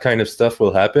 So that kind of stuff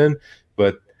will happen,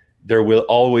 but there will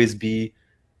always be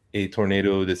a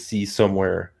tornado to see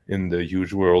somewhere in the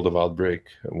huge world of Outbreak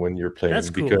when you're playing. That's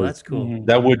cool. Because that's cool.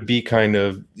 That would be kind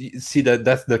of,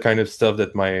 that's the kind of stuff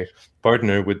that my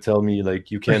partner would tell me, like,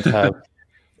 you can't have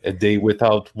a day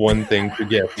without one thing to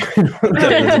get.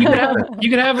 you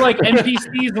could have like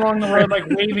NPCs along the road, like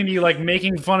waving to you, like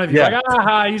making fun of you, like,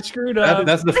 aha, you screwed up.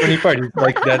 That's the funny part. It's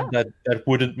like that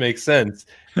wouldn't make sense.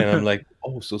 And I'm like,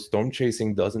 oh, so storm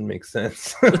chasing doesn't make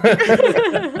sense.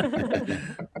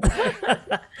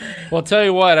 Well, I'll tell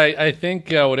you what, I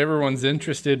think what everyone's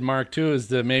interested, Mark, too, is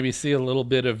to maybe see a little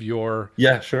bit of your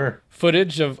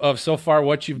footage of so far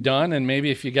what you've done, and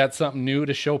maybe if you got something new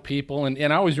to show people.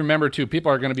 And I always remember, too, people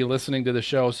are going to be listening to the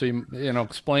show, so you know,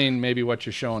 explain maybe what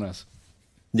you're showing us.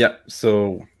 Yeah,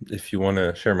 so if you want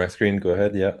to share my screen, go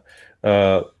ahead,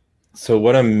 so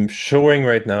what I'm showing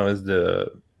right now is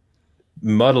the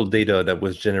model data that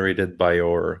was generated by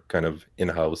our kind of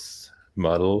in-house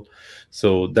model.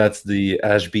 So that's the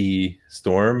Ashby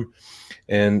storm,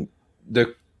 and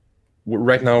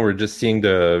right now we're just seeing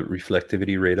the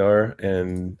reflectivity radar,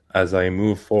 and as I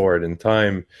move forward in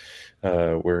time,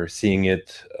 we're seeing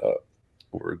it.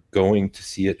 We're going to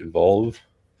see it evolve.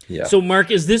 Yeah. So,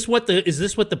 Mark, is this what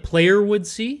the player would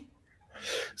see?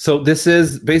 So this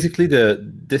is basically the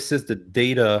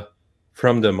data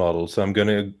from the model. So I'm going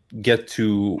to get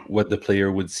to what the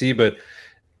player would see, but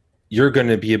you're going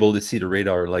to be able to see the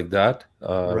radar like that.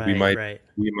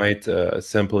 We might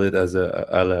sample it at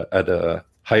a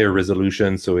higher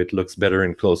resolution, so it looks better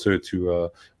and closer to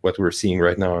what we're seeing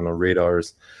right now on our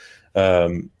radars.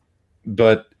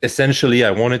 But essentially, I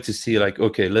wanted to see, like,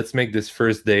 okay, let's make this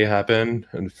first day happen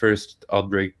and first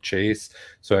Outbreak chase.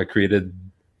 So I created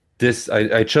this.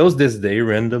 I chose this day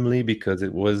randomly because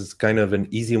it was kind of an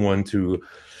easy one to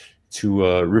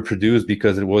reproduce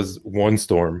because it was one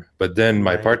storm. But then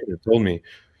my partner told me,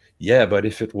 yeah, but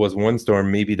if it was one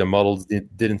storm, maybe the models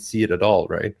didn't see it at all,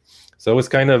 right? So it was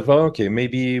kind of, okay,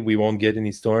 maybe we won't get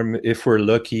any storm. If we're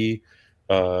lucky,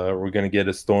 we're going to get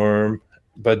a storm.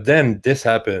 But then this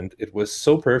happened. It was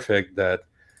so perfect that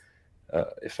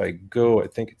if I go, I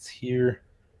think it's here.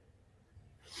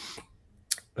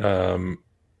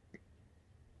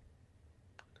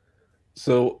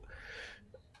 So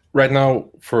right now,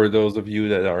 for those of you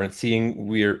that aren't seeing,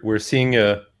 we're seeing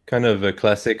a kind of a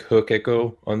classic hook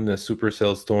echo on the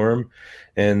supercell storm,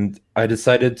 and I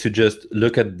decided to just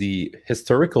look at the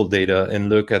historical data and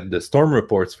look at the storm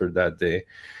reports for that day.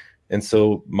 And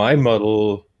so my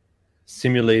model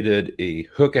simulated a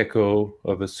hook echo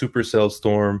of a supercell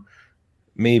storm,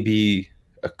 maybe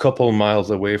a couple miles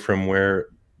away from where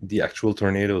the actual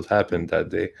tornadoes happened that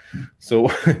day. So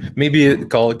maybe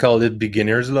call it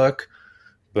beginner's luck,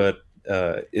 but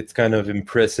it's kind of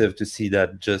impressive to see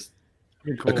that just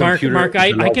Mark,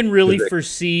 I can really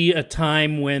foresee a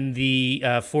time when the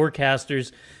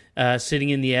forecasters sitting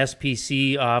in the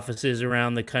SPC offices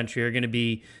around the country are going to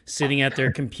be sitting at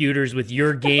their computers with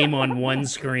your game on one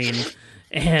screen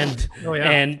and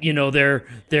you know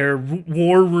their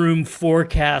war room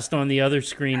forecast on the other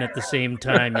screen at the same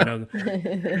time.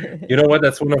 You know what?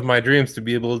 That's one of my dreams, to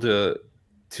be able to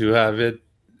have it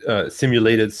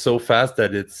simulated so fast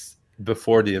that it's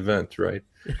before the event, right?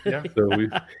 Yeah. So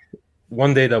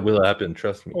one day that will happen,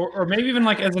 trust me. Or maybe even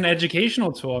like as an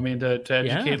educational tool. I mean, to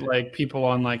educate like people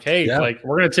on like, hey, like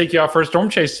we're going to take you out for a storm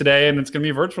chase today, and it's going to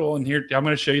be virtual, and here I'm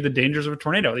going to show you the dangers of a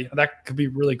tornado. That could be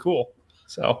really cool.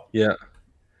 So Yeah.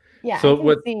 Yeah, So I can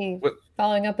what- see what-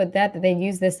 following up with that they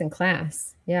use this in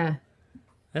class. Yeah.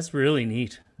 That's really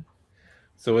neat.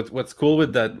 So what's cool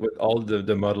with that, with all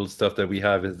the model stuff that we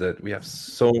have, is that we have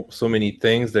so many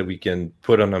things that we can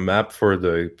put on a map for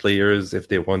the players if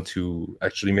they want to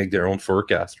actually make their own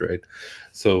forecast, right?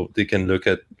 So they can look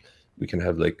at, we can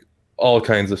have like all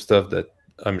kinds of stuff that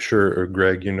I'm sure, or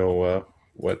Greg, you know,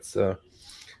 what's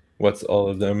all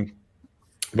of them.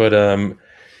 But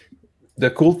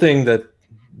the cool thing that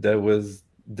was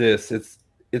this,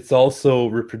 it's also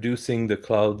reproducing the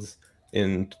clouds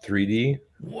in 3D.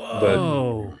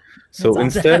 Whoa. So That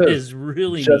instead of is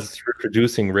really just neat.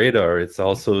 reproducing radar, it's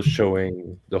also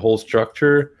showing the whole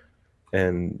structure,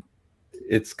 and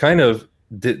it's kind of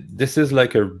this is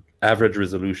like a average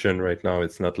resolution right now.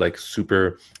 It's not like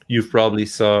super. You probably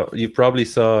saw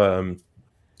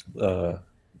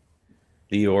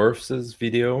Lee Orf's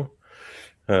video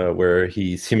where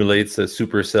he simulates a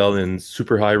supercell in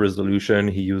super high resolution.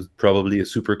 He used probably a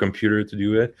supercomputer to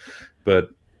do it, but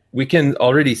we can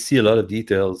already see a lot of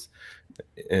details,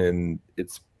 and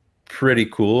it's pretty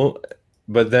cool.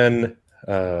 But then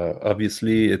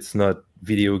obviously it's not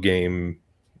video game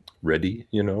ready,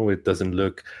 you know, it doesn't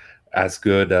look as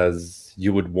good as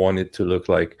you would want it to look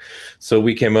like. So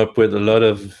we came up with a lot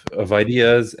of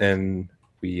ideas, and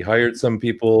we hired some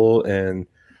people, and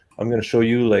I'm going to show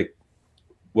you like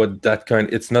what that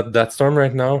it's not that storm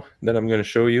right now that I'm going to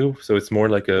show you. So it's more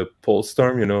like a pulse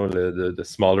storm, you know, the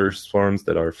smaller storms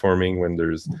that are forming when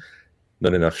there's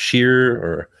not enough shear.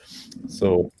 Or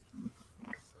so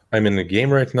I'm in the game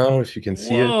right now, if you can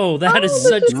see it. Whoa, that is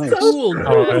such nice. cool that's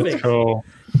graphics. cool.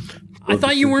 I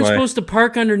thought you This is weren't my- supposed to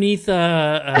park underneath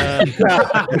an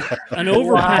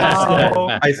overpass.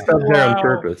 Wow. I stopped there on Wow.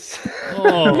 purpose.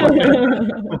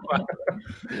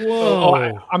 There.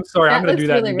 Whoa. I'm sorry. I'm That going to do looks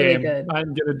that in the really, game. really good.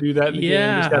 I'm going to do that in the game.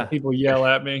 Yeah. Just have people yell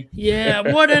at me. Yeah,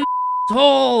 what an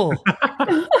hole.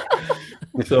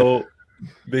 So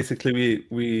basically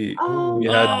we had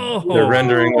Oh. the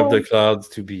rendering of the clouds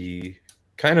to be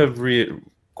kind of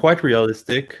quite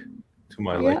realistic to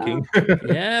my liking.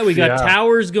 Yeah, we got Yeah.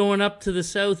 towers going up to the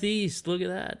southeast. Look at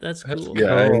that. That's cool.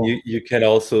 Yeah, and Cool. you can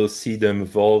also see them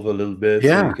evolve a little bit. So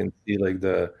Yeah. you can see like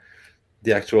the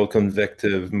actual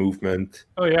convective movement.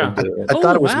 Oh, yeah. of the- I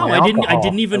thought it was wow, my I didn't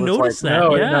alcohol. even I was notice like, that.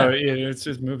 No, yeah. no, it's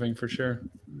just moving for sure.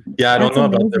 yeah, I don't That's know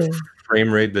about the amazing.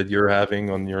 frame rate that you're having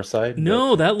on your side.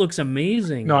 No, that looks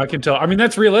amazing. No, I can tell. I mean,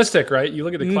 that's realistic, right? You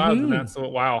look at the clouds, Mhm. and that's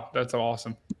wow, that's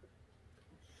awesome.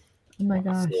 Oh my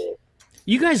gosh.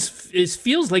 You guys, it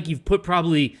feels like you've put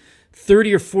probably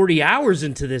 30 or 40 hours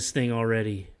into this thing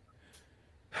already.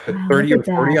 But Wow, 30 or look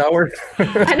at 40 that. hours.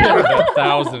 I know. About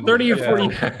 1,000. 30 or Yeah.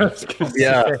 40 hours.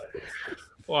 Yeah.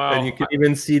 Wow. And you can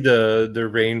even see the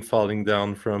rain falling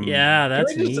down from. Yeah,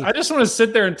 that's neat. I just want to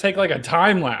sit there and take like a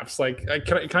time lapse. Like,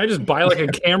 can I just buy like a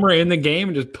camera in the game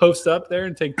and just post up there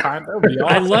and take time? That would be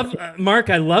I awesome. love Mark.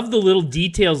 I love the little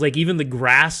details. Like even the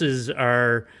grasses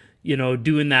are,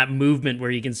 doing that movement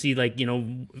where you can see like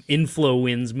inflow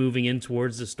winds moving in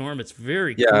towards the storm. It's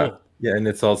very Yeah. cool. Yeah, and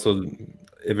it's also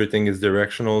everything is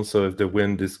directional. So if the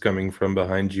wind is coming from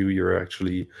behind you, you're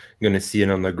actually going to see it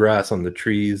on the grass, on the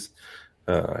trees,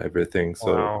 everything.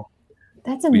 So Wow.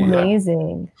 That's We-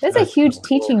 amazing. That's a That's huge so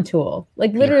cool. teaching tool.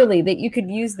 Like literally that you could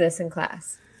use this in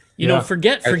class. Yeah.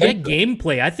 Forget I think-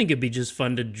 gameplay. I think it'd be just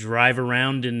fun to drive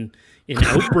around in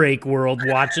Outbreak World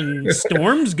watching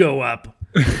storms go up.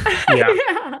 Yeah.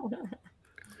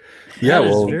 yeah, That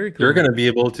is well, very cool. you're going to be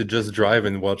able to just drive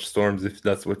and watch storms if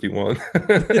that's what you want.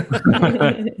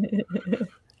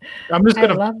 I'm just I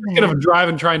gonna, love gonna that. drive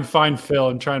and try and find Phil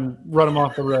and try and run him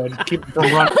off the road. Keep him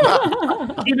from running.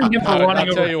 Keeping him from running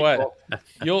I'll tell over you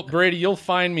people. what, Brady, you'll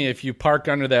find me if you park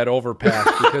under that overpass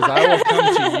because I will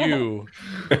come to you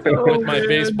with my man.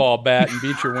 baseball bat and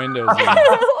beat your windows in.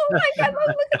 Oh my god,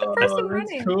 look at the person Oh, that's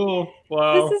running. cool.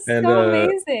 Wow. This is And, so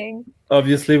amazing.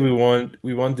 Obviously, we want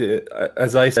the,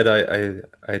 as I said,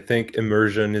 I think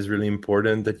immersion is really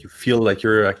important, that you feel like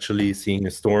you're actually seeing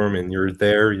a storm and you're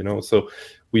there, so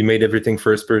we made everything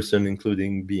first person,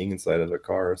 including being inside of the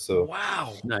car. So,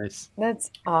 Wow. Nice.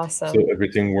 That's awesome. so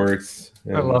everything works.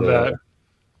 I love that.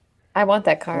 I want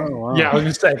that car. Oh, wow. Yeah, I was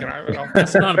just saying. I'll-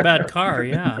 That's not a bad car,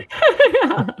 yeah.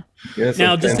 Yeah, so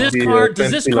Now, does this fancy, car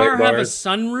does this fancy car light have a bars.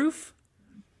 sunroof?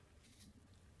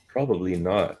 Probably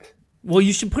not. Well,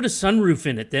 you should put a sunroof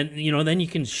in it. Then then you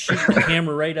can shoot the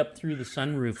camera right up through the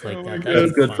sunroof like that. That'd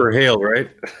That's be good fun. for hail, right?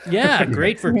 Yeah,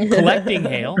 great for collecting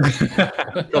hail.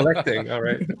 Collecting, all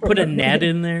right. Put a net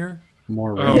in there.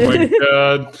 More Oh rain. my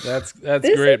god. That's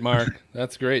This great, Mark.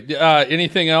 That's great.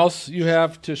 Anything else you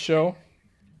have to show?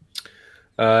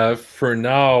 For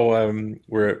now,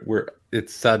 we're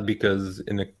it's sad because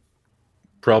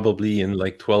probably in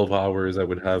like 12 hours I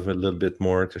would have a little bit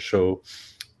more to show,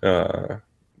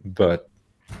 but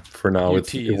for now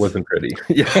it wasn't ready.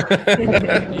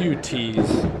 Yeah. You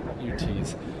tease.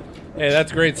 Hey,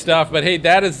 that's great stuff. But hey,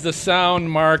 that is the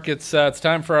sound, Mark. It's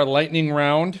time for our lightning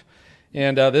round.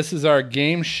 And this is our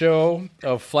game show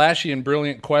of flashy and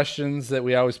brilliant questions that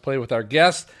we always play with our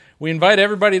guests. We invite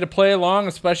everybody to play along,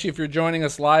 especially if you're joining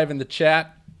us live in the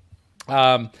chat,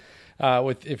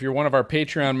 if you're one of our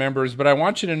Patreon members. But I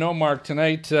want you to know, Mark,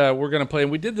 tonight we're going to play.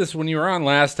 And we did this when you were on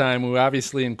last time. We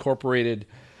obviously incorporated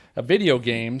video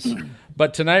games.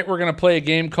 But tonight we're going to play a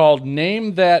game called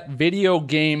Name That Video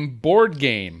Game Board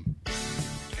Game.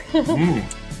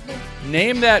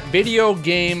 Name that video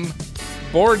game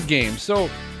board game. So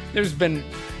there's been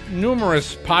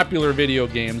numerous popular video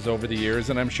games over the years,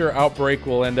 and I'm sure Outbreak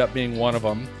will end up being one of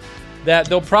them, that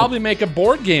they'll probably make a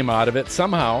board game out of it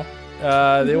somehow.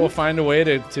 They will find a way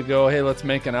to go, hey, let's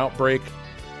make an Outbreak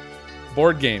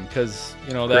board game, because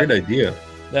that great idea.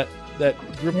 That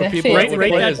group of people write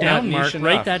that down, Mark.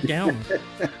 Write that down.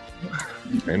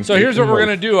 So here's what we're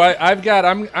going to do.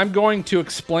 I'm going to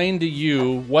explain to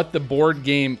you what the board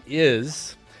game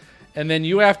is, and then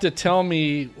you have to tell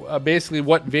me basically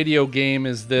what video game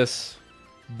is this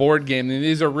board game. And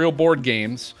these are real board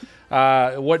games.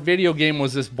 What video game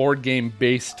was this board game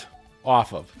based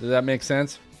off of? Does that make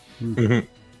sense? Mm-hmm.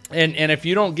 And if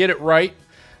you don't get it right,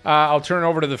 I'll turn it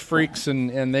over to the freaks,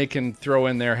 and they can throw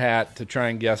in their hat to try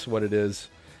and guess what it is.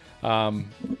 I'm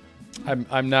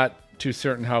not too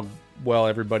certain how well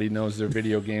everybody knows their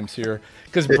video games here,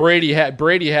 because Brady had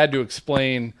to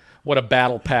explain what a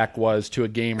battle pack was to a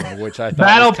gamer, which I thought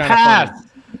battle was kind of fun.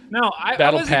 No,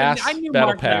 battle pass. I knew battle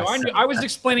Mark pass. I was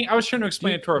trying to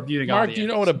explain it to our viewing Mark, audience. do you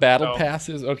know what a battle pass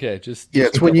is? Okay,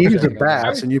 it's when you use a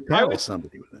bass and you paddle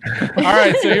somebody with it. All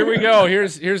right, so here we go.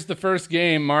 Here's the first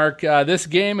game, Mark. This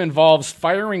game involves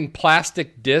firing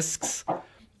plastic discs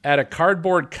at a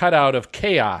cardboard cutout of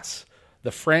Chaos,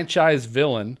 the franchise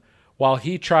villain, while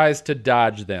he tries to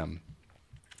dodge them.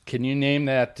 Can you name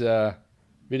that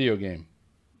video game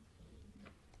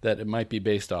that it might be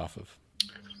based off of?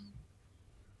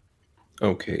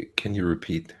 Okay, can you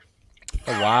repeat?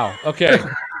 Oh, wow. Okay.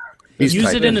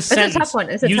 Use it in a sentence. It's a tough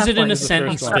one. Use it in a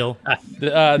sentence, Phil.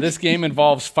 This game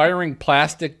involves firing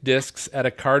plastic discs at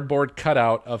a cardboard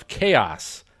cutout of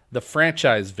Chaos, the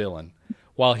franchise villain,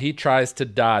 while he tries to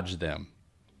dodge them.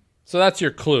 So that's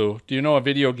your clue. Do you know a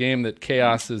video game that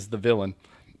Chaos is the villain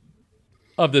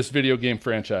of this video game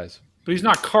franchise? But he's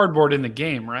not cardboard in the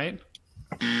game, right?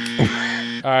 All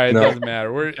right, no. Doesn't matter.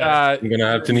 I'm going to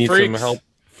have to need some help.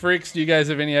 Freaks, do you guys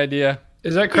have any idea?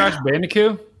 Is that Crash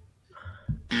Bandicoot?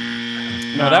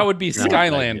 No, that would be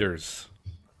Skylanders.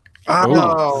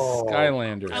 Oh,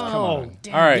 Skylanders. Come on.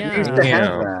 Damn, all right.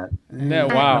 yeah.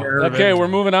 Wow. Okay, we're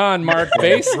moving on, Mark.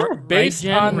 Based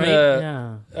on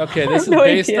the. Okay, this is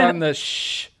based on the.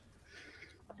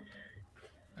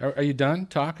 Are you done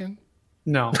talking?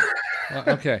 No.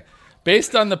 Okay.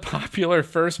 Based on the popular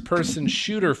first-person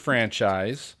shooter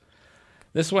franchise,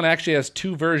 this one actually has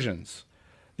two versions.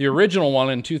 The original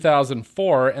one in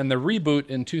 2004 and the reboot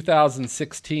in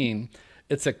 2016.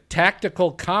 It's a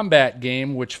tactical combat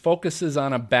game which focuses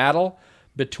on a battle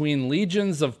between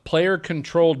legions of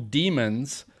player-controlled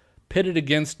demons pitted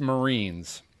against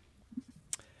Marines.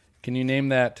 Can you name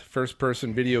that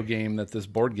first-person video game that this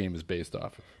board game is based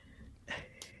off of?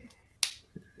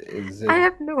 I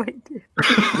have no idea.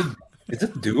 Is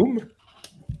it Doom?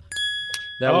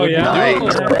 That would be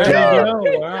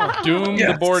Doom. Wow. Doom,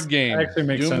 the board game. Actually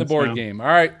makes Doom, sense the board now. game. All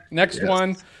right, next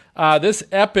one. This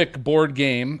epic board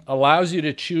game allows you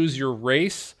to choose your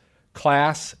race,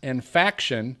 class, and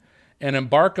faction and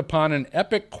embark upon an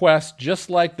epic quest just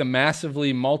like the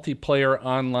massively multiplayer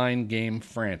online game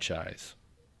franchise.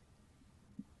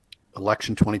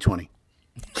 Election 2020.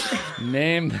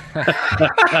 Name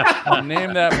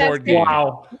that board game.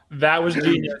 Wow. That was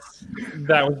genius.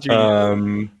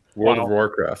 World of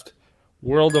Warcraft.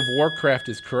 World of Warcraft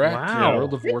is correct. Wow. Yeah,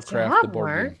 World of Good Warcraft, job, the board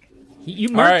Mark.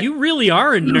 game. Mark, right. you really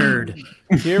are a nerd.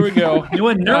 Here we go. You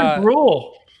a nerd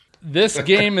rule. This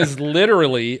game is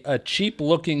literally a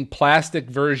cheap-looking plastic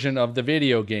version of the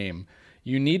video game.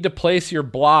 You need to place your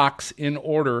blocks in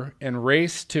order and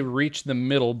race to reach the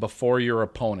middle before your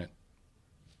opponent.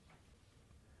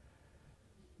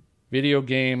 Video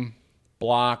game,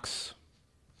 blocks,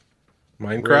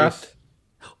 Minecraft.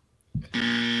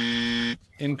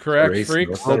 Incorrect, Race,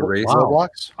 freaks.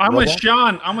 Roblox. I'm with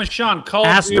Sean. Call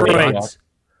of Duty. Asteroids.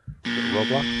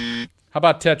 Roblox. How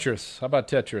about Tetris?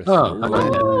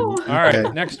 Oh, All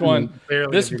right, next one.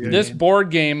 Barely This a video this game. board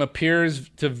game appears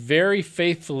to very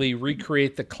faithfully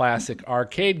recreate the classic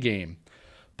arcade game.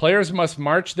 Players must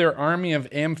march their army of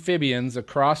amphibians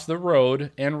across the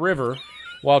road and river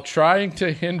while trying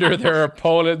to hinder their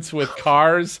opponents with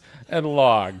cars and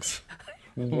logs.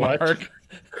 What? Mark?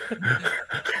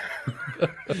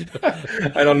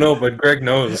 I don't know, but Greg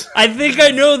knows. I think I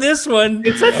know this one.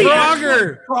 It's a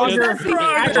Frogger.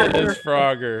 It is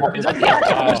Frogger. Is that the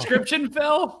actual description,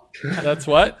 Phil? That's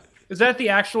what? Is that the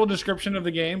actual description of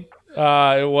the game?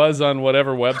 It was on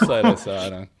whatever website I saw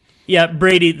it on. Yeah,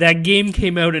 Brady, that game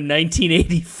came out in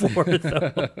 1984, though.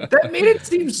 That made it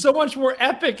seem so much more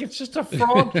epic. It's just a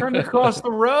frog turned across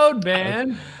the road,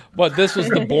 man. But this was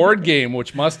the board game,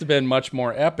 which must have been much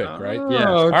more epic, right? Yeah.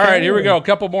 All right, here we go. A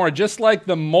couple more. Just like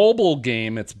the mobile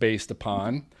game it's based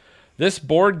upon, this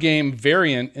board game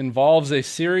variant involves a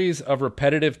series of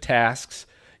repetitive tasks.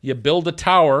 You build a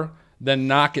tower, then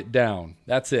knock it down.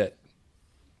 That's it.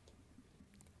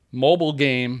 Mobile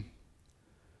game,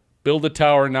 build a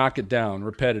tower, knock it down.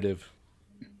 Repetitive.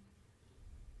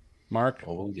 Mark?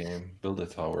 Old game. Build a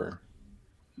tower.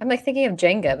 I'm like thinking of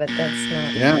Jenga, but that's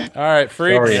not. Yeah. All right,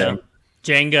 freaks. Sorry, Em.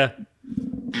 Jenga.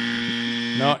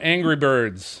 No, Angry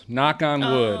Birds. Knock on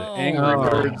wood. Angry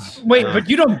Birds. Wait, but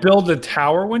you don't build a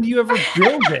tower. When do you ever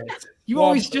build it? You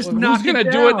always just knock Who's gonna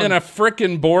it do it down. in a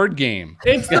frickin' board game?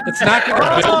 It's not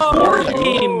gonna build for you.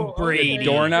 Game, Brady.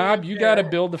 Doorknob, you got to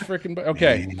build the frickin'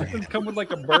 okay. Doesn't come with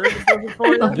like a bird that does it for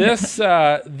you. This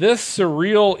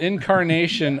surreal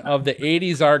incarnation of the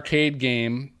 '80s arcade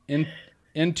game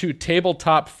into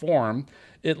tabletop form,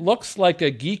 it looks like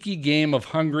a geeky game of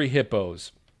hungry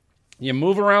hippos. You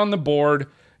move around the board,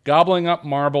 gobbling up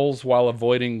marbles while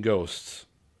avoiding ghosts.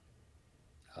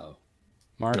 Oh.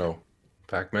 Mark? No.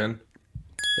 Pac-Man.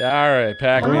 Yeah, all right,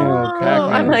 Pac-Man. Oh,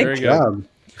 Pac-Man. I'm like- Very good. Job.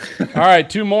 All right,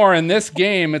 two more. In this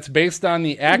game, it's based on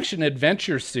the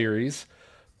action-adventure series.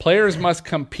 Players must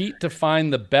compete to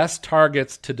find the best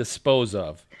targets to dispose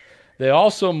of. They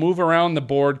also move around the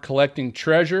board collecting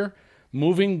treasure,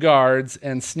 moving guards,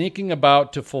 and sneaking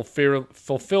about to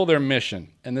fulfill their mission.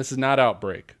 And this is not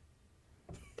Outbreak.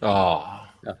 Oh.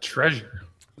 Treasure.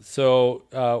 So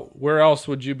where else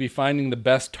would you be finding the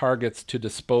best targets to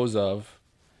dispose of?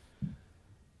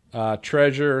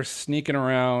 Treasure, sneaking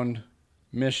around,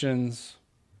 missions.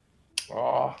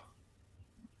 Oh.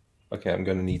 Okay, I'm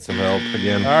gonna need some help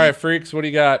again. All right, freaks, what do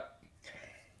you got?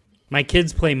 My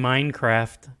kids play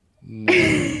Minecraft.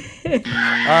 All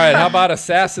right, how about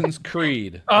Assassin's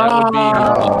Creed? That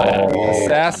would be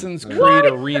Assassin's Creed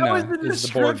Arena That was the is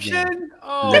the board game. description?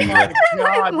 Oh my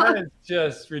god, that is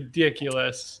just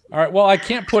ridiculous. All right, well, I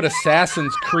can't put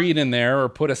Assassin's Creed in there or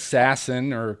put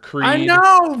Assassin or Creed. I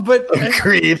know, but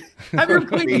Creed. have you ever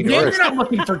played the game? You're not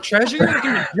looking for treasure. You're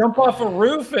looking to jump off a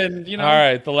roof and, you know. All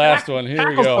right, the last one. Here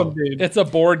we tackle go. some dude. It's a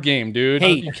board game, dude.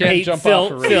 Hey, you can't jump Phil,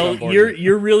 off a roof. Phil, on board game.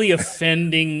 you're really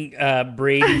offending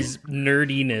Brady's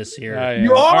nerdiness here. I am.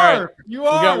 You All are. right, You we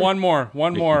are. got one more.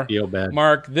 One more. feel bad.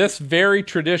 Mark, this very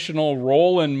traditional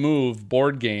roll and move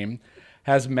board game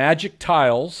has magic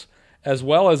tiles as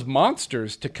well as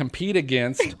monsters to compete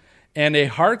against, and a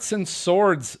hearts and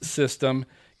swords system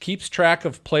keeps track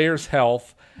of players'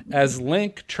 health as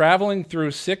Link traveling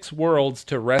through 6 worlds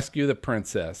to rescue the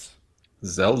princess.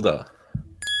 Zelda.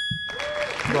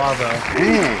 Bravo.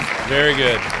 Very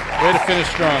good. Way to finish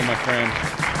strong, my friend.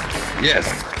 Yes.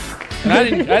 And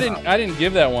I didn't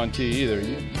give that one to you either.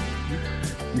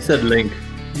 You said Link.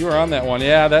 You were on that one.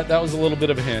 Yeah, that was a little bit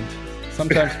of a hint.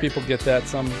 Sometimes people get that,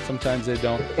 sometimes they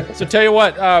don't. So tell you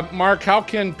what, Mark, how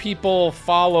can people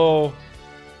follow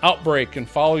Outbreak and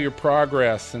follow your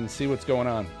progress and see what's going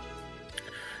on?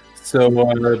 So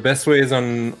the best way is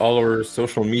on all our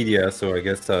social media. So I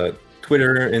guess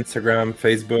Twitter, Instagram,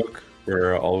 Facebook,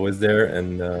 we're always there,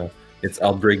 and it's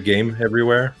Outbreak Game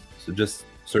everywhere. So just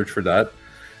search for that.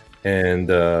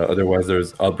 And otherwise,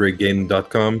 there's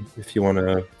outbreakgame.com if you want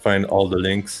to find all the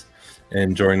links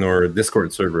and join our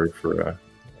Discord server for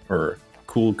our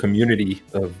cool community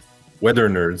of weather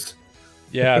nerds.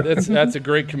 Yeah, that's a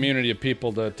great community of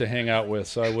people to hang out with,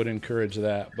 so I would encourage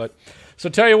that. But so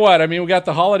tell you what, I mean, we got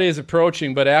the holidays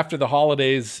approaching, but after the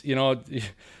holidays, you know,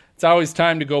 it's always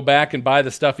time to go back and buy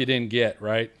the stuff you didn't get,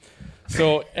 right?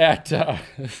 So at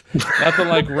nothing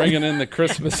like ringing in the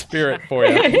Christmas spirit for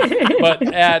you, but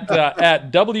at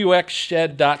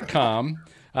wxshed.com,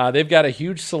 they've got a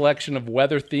huge selection of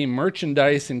weather-themed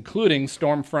merchandise, including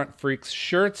Stormfront Freaks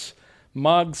shirts,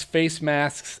 mugs, face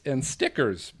masks, and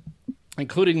stickers,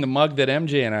 including the mug that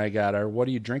MJ and I got, our What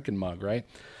Are You Drinking mug, right?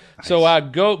 Nice. So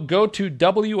go to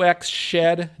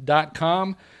wxshed.com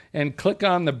and click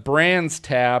on the Brands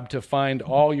tab to find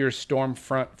all your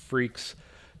Stormfront Freaks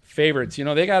favorites. You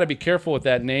know, they got to be careful with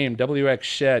that name, WX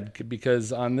Shed,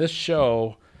 because on this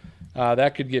show,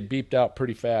 that could get beeped out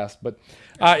pretty fast. But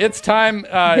it's time.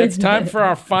 It's time for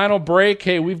our final break.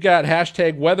 Hey, we've got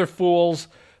hashtag WeatherFools,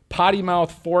 Potty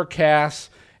Mouth Forecasts,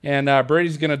 and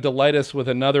Brady's going to delight us with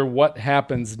another What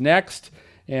Happens Next.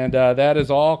 And that is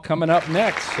all coming up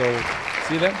next. So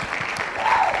see you then.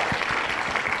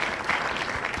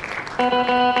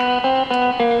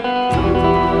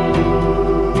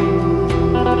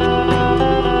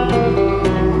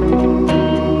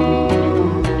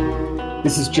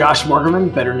 This is Josh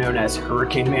Morgerman, better known as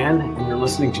Hurricane Man, and you're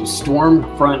listening to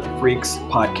Stormfront Freaks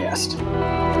podcast.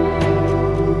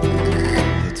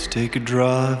 Let's take a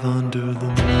drive under the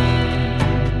moon.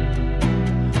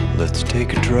 Let's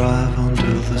take a drive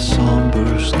under the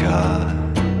somber sky.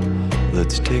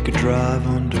 Let's take a drive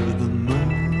under the moon.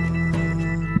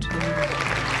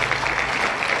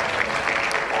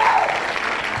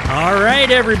 All right,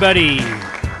 everybody.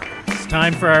 It's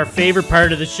time for our favorite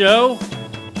part of the show.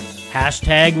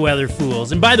 Hashtag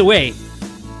WeatherFools. And by the way,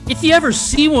 if you ever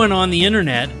see one on the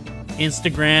internet,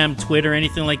 Instagram, Twitter,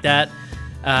 anything like that,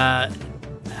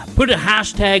 put a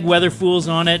hashtag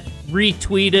WeatherFools on it,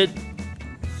 retweet it,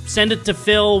 send it to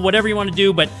Phil, whatever you want to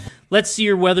do, but let's see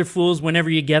your WeatherFools whenever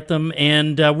you get them.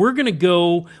 And we're going to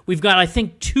go, we've got, I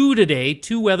think, 2 today,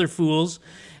 2 WeatherFools.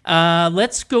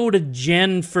 Let's go to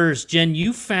Jen first. Jen,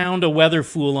 you found a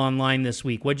WeatherFool online this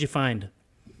week. What'd you find?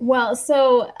 Well,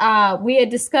 so we had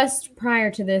discussed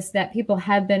prior to this that people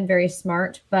have been very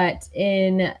smart, but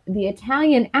in the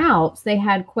Italian Alps, they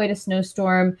had quite a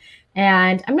snowstorm,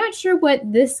 and I'm not sure what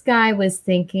this guy was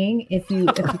thinking. If you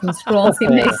can scroll and see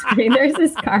my screen, there's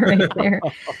this car right there.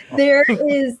 There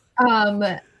is,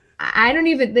 I don't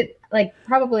even, like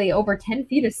probably over 10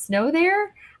 feet of snow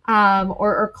there.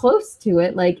 Or close to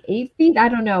it, like 8 feet. I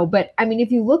don't know. But I mean,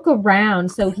 if you look around,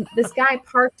 so this guy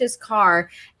parked his car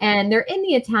and they're in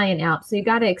the Italian Alps. So you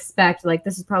got to expect like,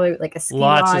 this is probably like a ski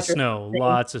lots lodge of snow, something.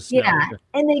 lots of snow. Yeah.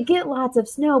 And they get lots of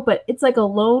snow, but it's like a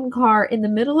lone car in the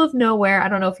middle of nowhere. I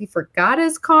don't know if he forgot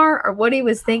his car or what he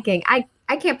was thinking. I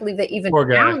can't believe they even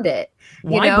found it.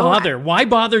 Why bother? Why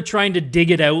bother trying to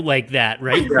dig it out like that,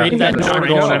 right? Right. That's not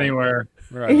going anywhere.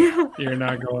 Right. Yeah. You're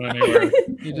not going anywhere.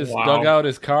 He just dug out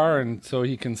his car and so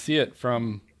he can see it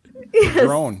from the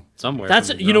drone somewhere.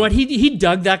 That's you know what he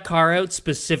dug that car out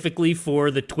specifically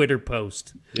for the Twitter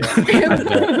post.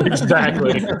 Yeah.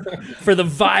 Exactly. For the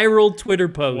viral Twitter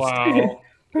post. Wow.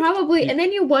 Probably. And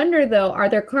then you wonder though, are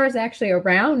there cars actually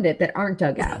around it that aren't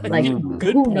dug out? Like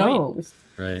Good who point. knows?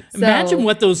 Right. So- Imagine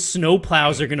what those snow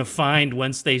plows are going to find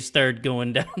once they start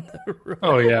going down the road.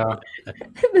 Oh yeah.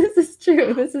 This is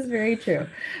true. This is very true.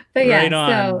 But yeah, Right on.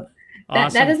 so that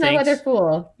Awesome. is my Thanks. weather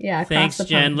fool. Yeah. across Thanks, the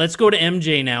Jen. pond. Let's go to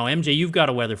MJ now. MJ, you've got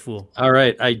a weather fool. All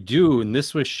right, I do, and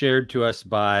this was shared to us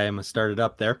by, I'm going to start it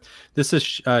up there. This is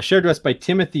shared to us by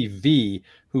Timothy V,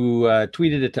 who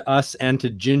tweeted it to us and to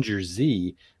Ginger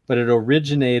Z, but it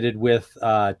originated with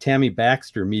Tammy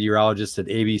Baxter, meteorologist at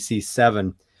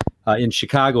ABC7 in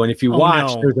Chicago. And if you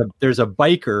watch, there's a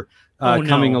biker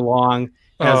coming along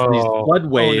as these flood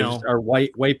waves are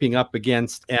wiping up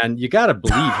against, and you got to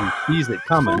believe he sees it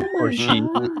coming, or she.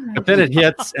 But then it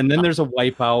hits, and then there's a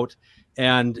wipeout.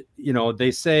 And, you know,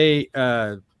 they say,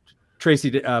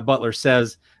 Tracy Butler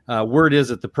says, word is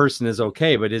that the person is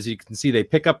okay. But as you can see, they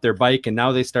pick up their bike, and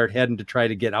now they start heading to try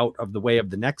to get out of the way of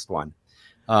the next one.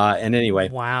 And anyway,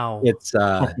 wow, it's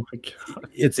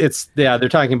they're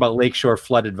talking about lakeshore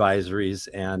flood advisories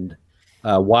and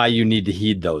why you need to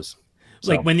heed those.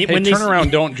 Like So- when they turn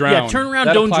around, don't drown. Yeah, turn around,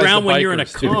 That don't applies drown to when you're in a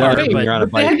bikers, too. car. When But you're on a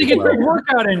They had bike to as get well. their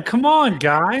workout in. Come on,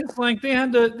 guys! Like they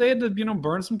had to,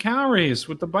 burn some calories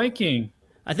with the biking.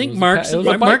 I think It was Mark's a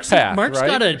bike path, Mark's right?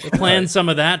 got to plan some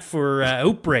of that for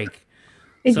Outbreak.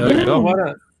 So Yeah. You know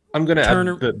what? I'm gonna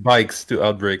Turner- add the bikes to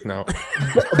Outbreak now.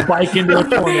 Bike into a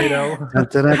tornado.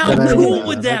 how cool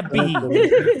would that be?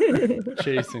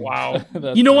 Chasing. Wow.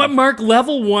 That's You know what, Mark?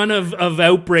 Level 1 of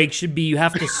Outbreak should be you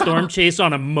have to storm chase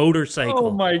on a motorcycle.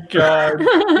 Oh my god.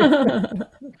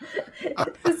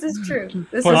 This is true.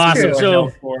 This Awesome. is true.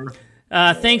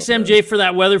 So, thanks, MJ, for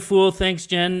that weather fool. Thanks,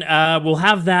 Jen. We'll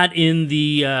have that in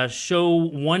the show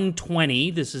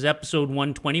 120. This is episode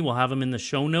 120. We'll have them in the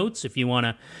show notes if you want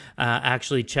to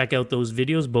actually check out those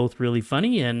videos. Both really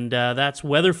funny. And that's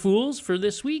Weather Fools for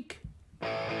this week.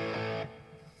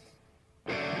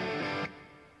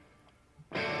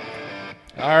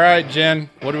 All right, Jen.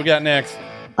 What do we got next?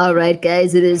 All right,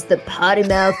 guys, it is the potty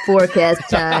mouth forecast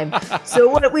time. So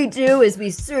what we do is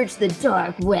we search the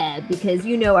dark web because,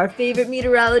 our favorite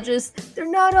meteorologists, they're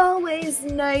not always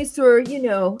nice or,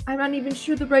 I'm not even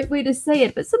sure the right way to say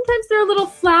it, but sometimes they're a little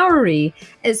flowery,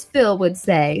 as Phil would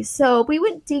say. So we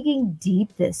went digging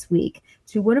deep this week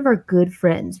to one of our good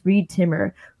friends, Reed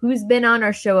Timmer, who's been on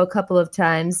our show a couple of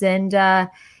times, and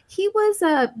he was,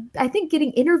 I think,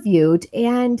 getting interviewed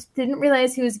and didn't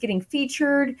realize he was getting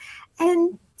featured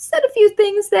and said a few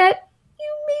things that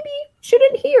you maybe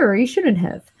shouldn't hear or you shouldn't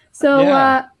have.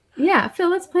 So, Phil,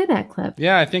 let's play that clip.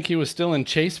 Yeah, I think he was still in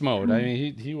chase mode. I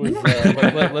mean, he was.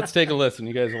 Let's take a listen.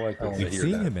 You guys will like this. You've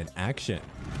seen him in action.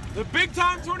 The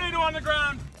big-time tornado on the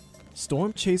ground.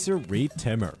 Storm chaser Reed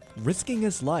Timmer, risking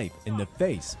his life in the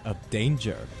face of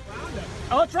danger.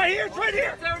 Oh, it's right here. It's right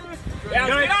here. Yeah,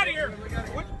 get out of here.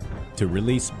 To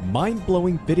release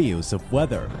mind-blowing videos of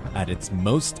weather at its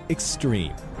most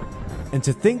extreme. And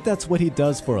to think that's what he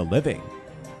does for a living.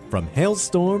 From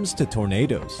hailstorms to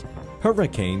tornadoes,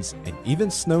 hurricanes, and even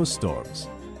snowstorms,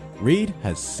 Reed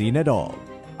has seen it all.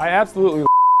 I absolutely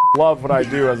love what I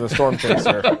do as a storm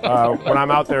chaser. When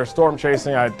I'm out there storm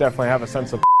chasing, I definitely have a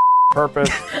sense of purpose.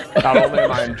 Not only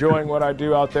am I enjoying what I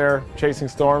do out there chasing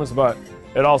storms, but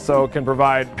it also can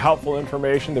provide helpful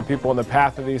information to people in the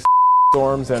path of these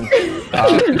storms, and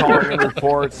calling in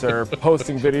reports or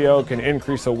posting video can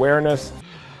increase awareness.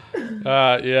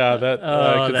 I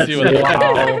can see what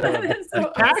He's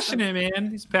passionate, man.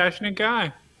 He's a passionate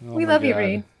guy. We love you,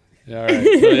 Reed. All right.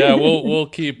 So yeah, we'll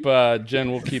keep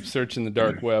Jen. We'll keep searching the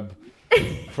dark web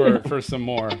for some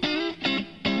more.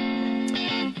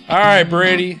 All right,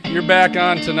 Brady, you're back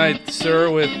on tonight,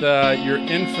 sir, with your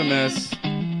infamous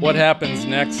 "What Happens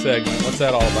Next" segment. What's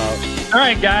that all about? All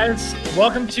right, guys.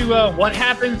 Welcome to What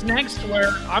Happens Next,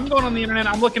 where I'm going on the internet.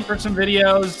 I'm looking for some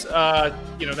videos,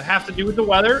 that have to do with the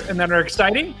weather and that are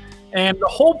exciting. And the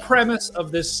whole premise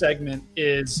of this segment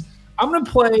is I'm going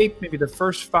to play maybe the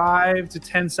first 5 to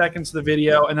 10 seconds of the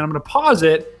video, and then I'm going to pause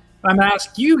it. And I'm going to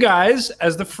ask you guys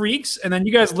as the freaks, and then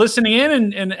you guys listening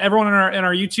in, and everyone in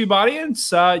our YouTube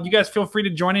audience, you guys feel free to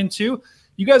join in too.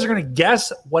 You guys are going to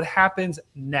guess what happens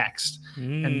next,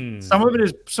 and some of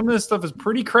this stuff is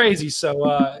pretty crazy.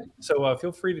 So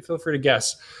feel free to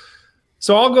guess.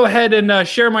 So I'll go ahead and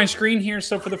share my screen here.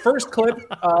 So for the first clip,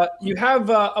 you have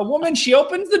a woman. She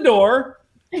opens the door,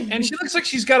 and she looks like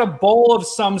she's got a bowl of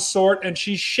some sort, and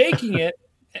she's shaking it.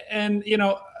 And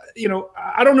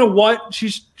I don't know what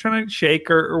she's trying to shake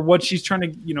or what she's trying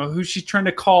to, who she's trying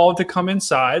to call to come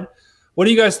inside. What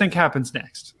do you guys think happens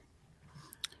next?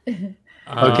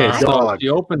 Okay, so she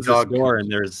opens the door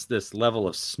and there's this level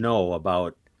of snow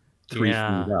about 3 feet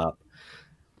up.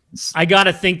 I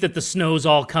gotta think that the snow's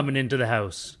all coming into the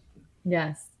house.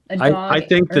 Yes, I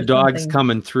think the dog's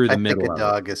coming through the middle. I think a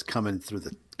dog is coming through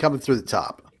the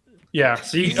top. Yeah.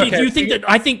 So you think that?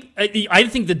 I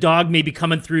think the dog may be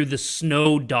coming through the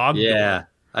snow dog door. Yeah,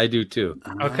 I do too.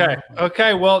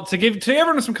 Okay. Well, to give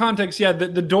everyone some context,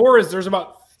 the door is there's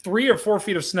about 3 or 4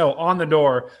 feet of snow on the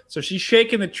door. So she's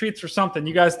shaking the treats or something.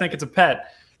 You guys think it's a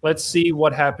pet. Let's see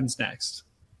what happens next.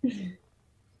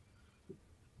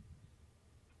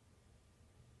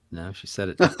 No, she said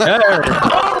it. It's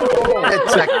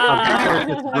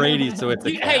Brady, so it's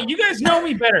a cat. Hey, you guys know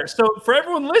me better. So for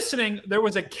everyone listening, there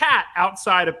was a cat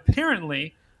outside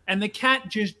apparently, and the cat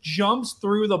just jumps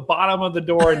through the bottom of the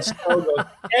door and snow goes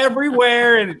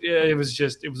everywhere, and it was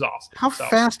awesome. How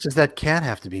fast does that cat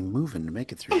have to be moving to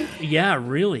make it through that? Yeah,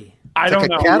 really. I don't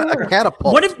know. A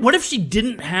catapult. What if she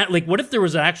didn't have what if there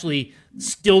was actually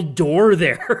still door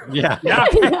there? Yeah.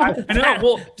 I know.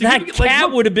 Well, that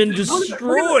cat would have been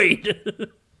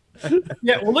destroyed.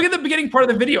 Yeah, well, look at the beginning part of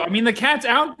the video. I mean, the cat's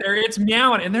out there, it's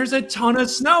meowing, and there's a ton of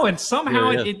snow, and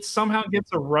somehow it somehow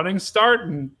gets a running start,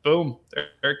 and boom,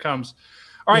 there it comes.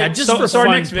 All right, just for our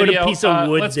fun, next video, put a piece of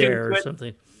wood let's there or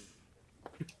something.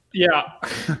 Yeah.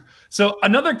 So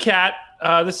another cat.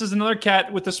 This is another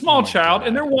cat with a small child,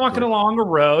 and they're walking along a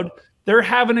road. They're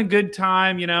having a good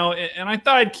time, and I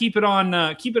thought I'd keep it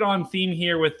on theme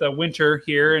here with the winter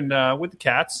here and with the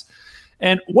cats.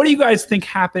 And what do you guys think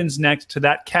happens next to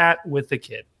that cat with the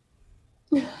kid?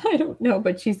 I don't know,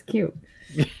 but she's cute.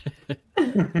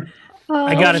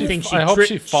 I gotta think. I hope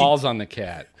she falls on the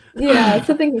cat. Yeah,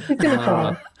 something. She's gonna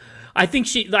fall. I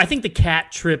think the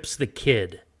cat trips the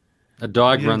kid. A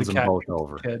dog runs them both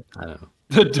over. I don't know.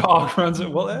 The dog runs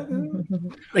it. Well,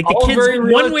 like the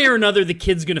kids, one way or another, the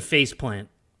kid's gonna face plant.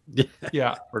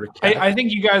 Yeah, I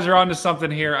think you guys are onto something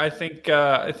here. I think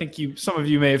some of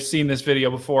you may have seen this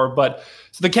video before, but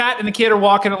so the cat and the kid are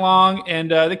walking along,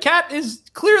 and the cat is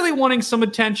clearly wanting some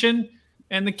attention,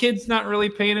 and the kid's not really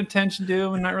paying attention to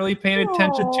him and not really paying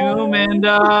attention to him, and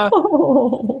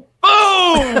boom!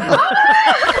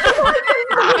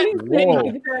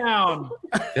 Taken down.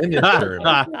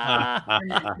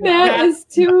 That is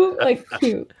too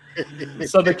cute.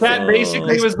 So the cat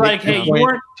basically was like, "Hey, you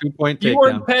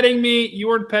weren't petting me. You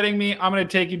weren't petting me. I'm going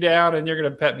to take you down, and you're going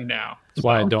to pet me now." That's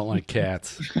why I don't like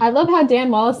cats. I love how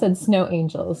Dan Wallace said snow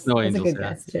angels. Snow That's angels, a good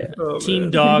guess too.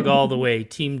 Team dog all the way.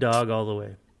 Team dog all the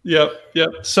way. Yep.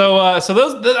 So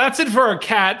that's it for our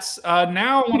cats.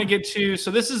 Now I want to get to.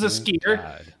 So this is a skier.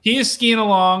 God. He is skiing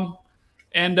along,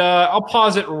 and I'll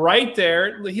pause it right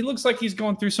there. He looks like he's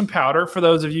going through some powder. For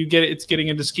those of you it's getting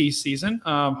into ski season.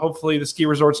 Hopefully the ski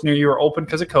resorts near you are open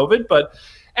because of COVID. But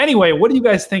anyway, what do you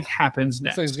guys think happens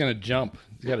next? Looks like he's gonna jump.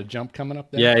 You got a jump coming up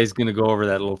there? Yeah, he's going to go over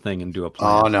that little thing and do a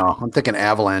plan. Oh, no. I'm thinking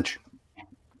avalanche.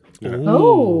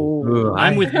 Oh.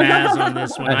 I'm with Maz on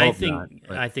this one. I I hope think not,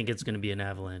 but- I think it's going to be an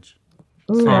avalanche.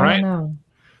 Ooh, All I right. don't know.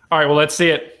 All right. Well, let's see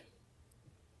it.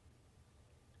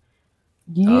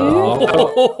 Yeah.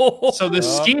 So the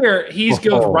skier, he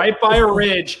goes right by a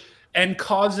ridge and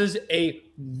causes a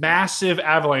massive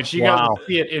avalanche. You guys will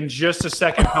see it in just a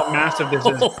second how massive this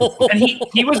is. And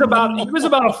he was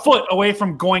about a foot away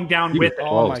from going down with it.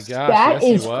 Oh my gosh! That yes,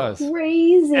 is he was.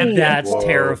 crazy. And that's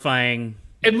terrifying.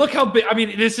 And look how big. I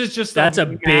mean, this is just That's a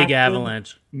big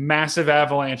avalanche. Massive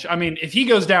avalanche. I mean, if he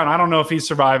goes down, I don't know if he's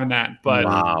surviving that. But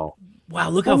Wow. Wow,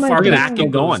 look Oh how my far goodness. back Still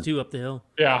it goes going. too up the hill.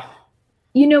 yeah.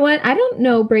 You know what? I don't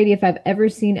know, Brady, if I've ever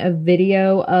seen a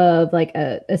video of like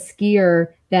a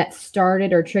skier that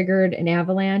started or triggered an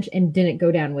avalanche and didn't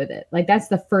go down with it. Like that's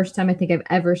the first time I think I've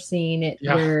ever seen it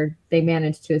where they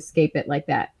managed to escape it like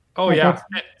that. Oh Like, yeah.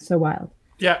 that's so wild.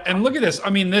 Yeah, and look at this. I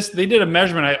mean, they did a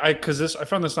measurement. I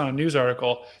found this on a news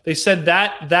article. They said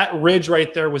that ridge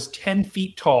right there was 10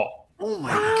 feet tall. Oh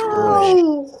my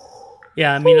gosh.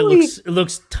 Yeah, I mean it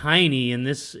looks tiny in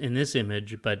this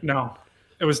image, but No,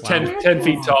 it was 10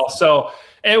 feet tall. So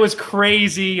it was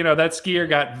crazy. You know, that skier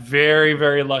got very,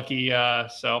 very lucky.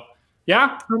 So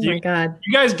yeah, Oh my God.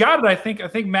 you guys got it. I think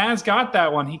Maz got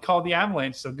that one. He called the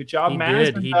avalanche. So good job, he Maz.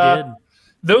 did. He And, did.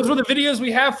 Those were the videos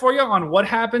we have for you on what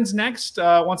happens next.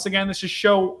 Once again, this is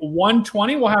show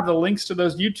 120. We'll have the links to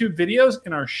those YouTube videos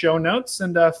in our show notes.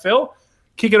 And Phil,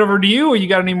 kick it over to you. Or you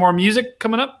got any more music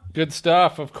coming up? Good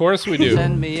stuff. Of course we do.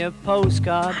 Send me a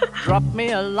postcard, drop me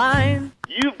a line.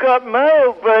 You've got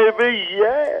mail, baby,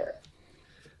 yeah.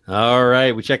 All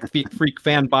right, we checked the Freak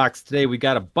fan box today. We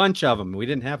got a bunch of them. We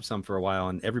didn't have some for a while,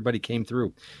 and everybody came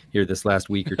through here this last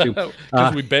week or two.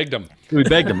 Because we begged them. We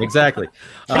begged them, exactly.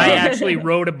 I actually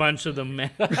wrote a bunch of them.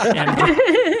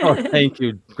 Oh, thank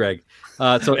you, Greg.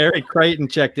 So Eric Crichton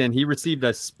checked in. He received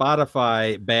a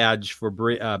Spotify badge for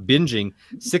binging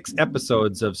 6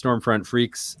 episodes of Stormfront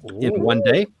Freaks in one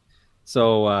day.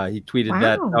 So he tweeted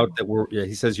that out.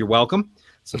 He says you're welcome.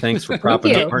 So thanks for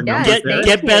propping up our numbers.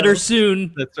 Get better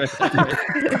soon. That's right.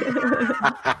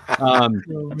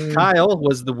 Kyle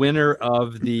was the winner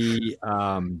of the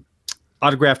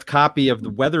autographed copy of The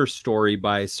Weather Story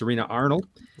by Serena Arnold.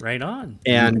 Right on.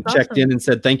 And That's checked awesome. in and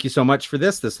said, thank you so much for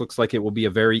this. This looks like it will be a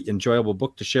very enjoyable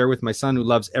book to share with my son who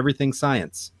loves everything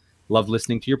science. Love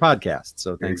listening to your podcast.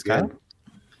 So thanks, Kyle.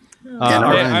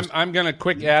 I'm going to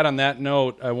quick add on that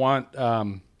note. I want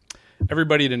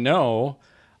everybody to know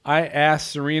I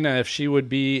asked Serena if she would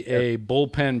be a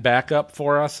bullpen backup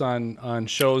for us on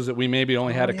shows that we maybe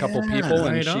only had a couple people,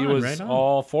 and she was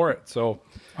all for it. So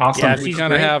awesome. Yeah, we're going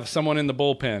to have someone in the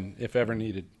bullpen if ever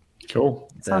needed. Cool.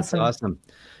 That's awesome.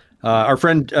 Our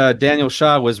friend Daniel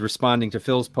Shaw was responding to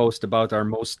Phil's post about our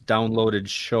most downloaded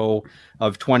show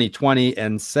of 2020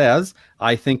 and says,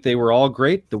 I think they were all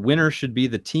great. The winner should be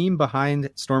the team behind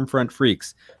Stormfront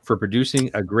Freaks for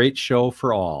producing a great show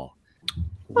for all.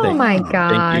 Oh my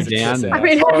God. Thank you, Dan. I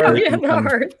mean, I know you have no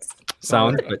hearts.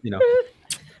 Sound, but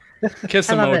kiss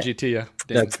I love emoji it. to you.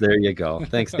 That's there you go.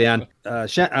 Thanks, Dan.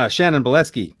 Shannon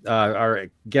Boleski, our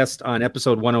guest on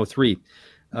episode 103,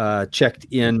 checked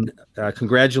in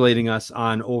congratulating us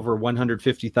on over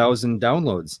 150,000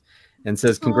 downloads and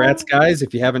says, congrats, guys.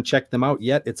 If you haven't checked them out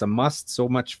yet, it's a must. So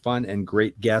much fun and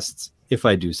great guests, if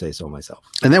I do say so myself.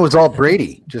 And that was all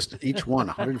Brady, just each one,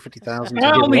 150,000.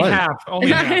 Only half.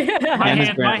 Only half. My And his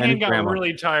hand, gra- my and hand his got grandma.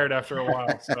 really tired after a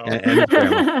while. So. And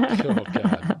grandma. Oh,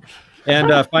 God.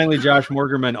 And finally, Josh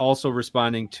Morgerman, also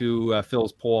responding to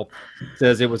Phil's poll,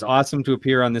 says, it was awesome to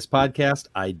appear on this podcast.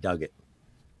 I dug it.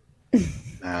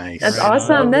 Nice. That's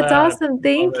awesome. That's awesome.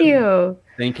 Thank you.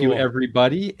 Thank you,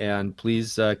 everybody. And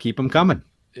please keep them coming.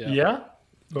 Yeah.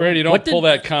 Brady, don't What did- pull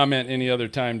that comment any other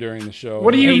time during the show.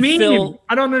 What do you Hey, mean? Phil.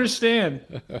 I don't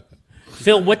understand.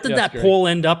 Phil, what did Yes, that Greg. poll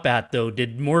end up at, though?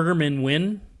 Did Morgerman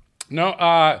win?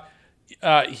 No,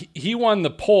 he won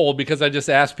the poll because I just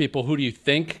asked people, who do you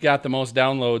think got the most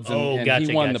downloads? And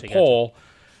he won the poll.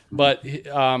 But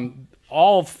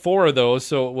all 4 of those,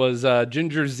 so it was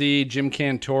Ginger Z, Jim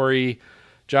Cantori,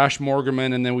 Josh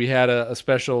Morgerman, and then we had a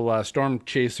special Storm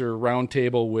Chaser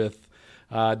roundtable with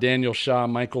Daniel Shaw,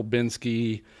 Michael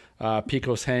Binsky,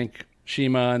 Picos Hank,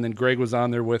 Shima, and then Greg was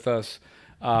on there with us.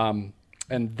 And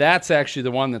that's actually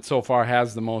the one that so far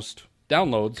has the most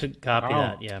downloads. Copy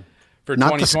that, yeah. For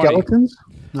not 2020. the skeletons?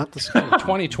 Not the skeletons.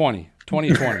 2020,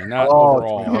 not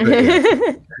overall.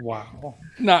 Okay. Wow.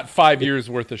 Not 5 years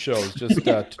worth of shows, just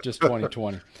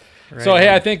 2020. Right. So,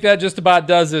 hey, I think that just about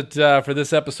does it for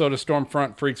this episode of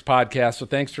Stormfront Freaks podcast. So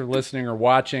thanks for listening or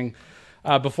watching.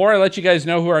 Before I let you guys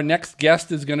know who our next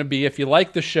guest is going to be, if you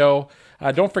like the show,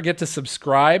 don't forget to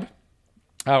subscribe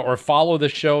or follow the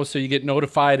show so you get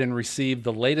notified and receive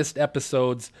the latest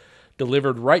episodes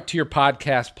delivered right to your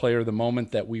podcast player the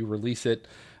moment that we release it.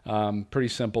 Pretty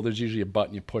simple. There's usually a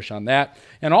button you push on that.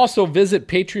 And also visit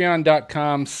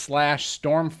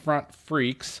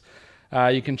patreon.com/StormfrontFreaks.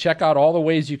 You can check out all the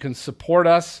ways you can support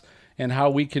us and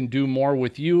how we can do more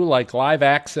with you, like live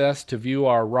access to view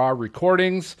our raw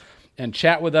recordings and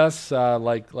chat with us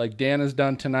like Dan has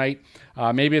done tonight.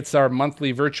 Maybe it's our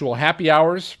monthly virtual happy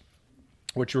hours,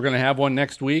 which we're going to have one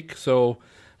next week. So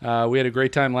we had a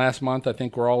great time last month. I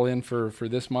think we're all in for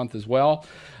this month as well.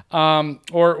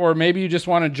 Or maybe you just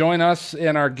want to join us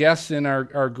and our guests in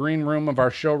our green room of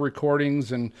our show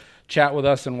recordings and chat with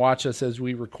us and watch us as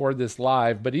we record this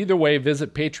live. But either way,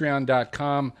 visit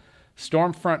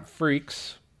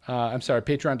patreon.com/StormfrontFreaks.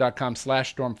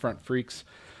 patreon.com/StormfrontFreaks.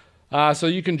 So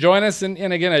you can join us.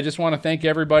 And again, I just want to thank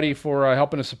everybody for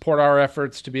helping to support our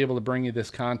efforts to be able to bring you this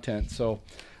content. So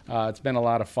it's been a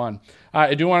lot of fun.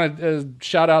 I do want to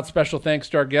shout out special thanks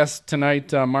to our guest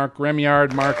tonight, Mark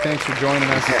Remyard. Mark, thanks for joining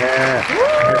us. Yeah.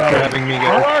 Thanks for having me,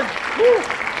 guys. Mark.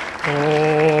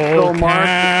 Oh, Mark,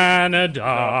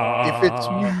 Canada. if it's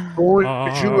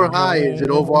bonjour, hi, is it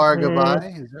au revoir,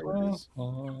 goodbye? Is that what it is?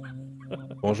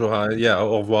 Bonjour, hi. Yeah,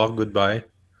 au revoir, goodbye.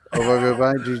 Au revoir,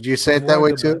 goodbye. Did you say it that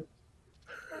way too?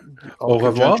 Au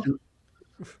revoir?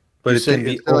 But it can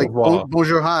be au like revoir.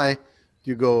 Bonjour, hi.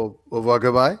 You go au revoir,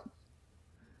 goodbye?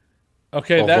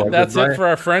 Okay, that's it for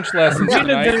our French lessons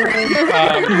tonight. Moving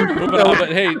on, but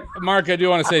hey, Mark, I do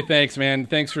want to say thanks, man.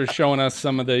 Thanks for showing us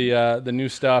some of the new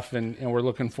stuff, and we're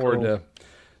looking forward to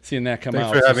seeing that come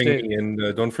out. Thanks for having me,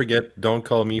 and don't forget, don't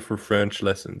call me for French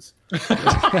lessons. That's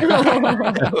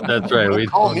right. We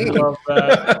love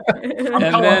that.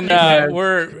 And then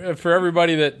we're for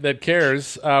everybody that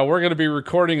cares, we're going to be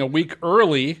recording a week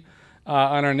early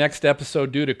on our next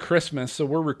episode due to Christmas. So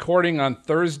we're recording on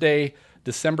Thursday,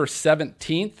 December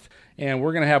 17th, and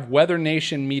we're going to have Weather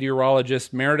Nation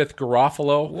meteorologist Meredith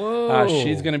Garofalo.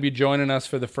 She's going to be joining us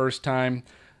for the first time,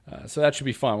 so that should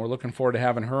be fun. We're looking forward to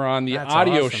having her on. The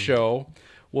audio show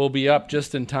will be up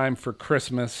just in time for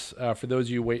Christmas, for those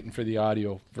of you waiting for the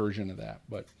audio version of that.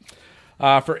 But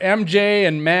for MJ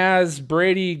and Maz,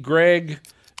 Brady, Greg,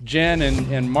 Jen,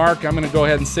 and Mark, I'm going to go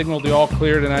ahead and signal the all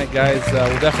clear tonight, guys.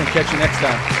 We'll definitely catch you next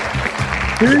time.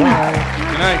 Good night.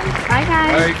 Good night. Bye,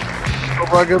 guys. Bye.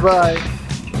 Goodbye.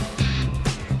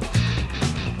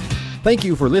 Thank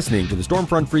you for listening to the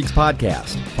Stormfront Freaks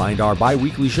podcast. Find our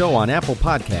bi-weekly show on Apple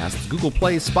Podcasts, Google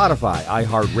Play, Spotify,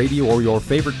 iHeartRadio, or your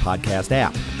favorite podcast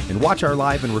app. And watch our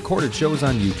live and recorded shows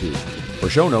on YouTube. For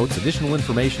show notes, additional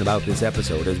information about this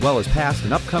episode, as well as past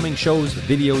and upcoming shows,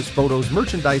 videos, photos,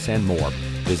 merchandise, and more,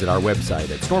 visit our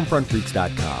website at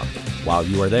stormfrontfreaks.com. While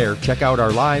you are there, check out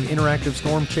our live interactive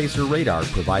storm chaser radar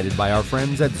provided by our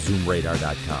friends at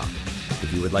zoomradar.com.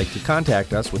 If you would like to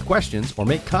contact us with questions or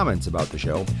make comments about the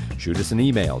show, shoot us an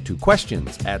email to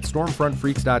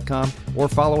questions@stormfrontfreaks.com or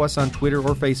follow us on Twitter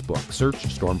or Facebook. Search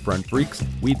Stormfront Freaks.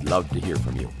 We'd love to hear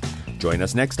from you. Join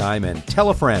us next time and tell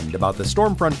a friend about the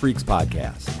Stormfront Freaks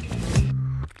podcast.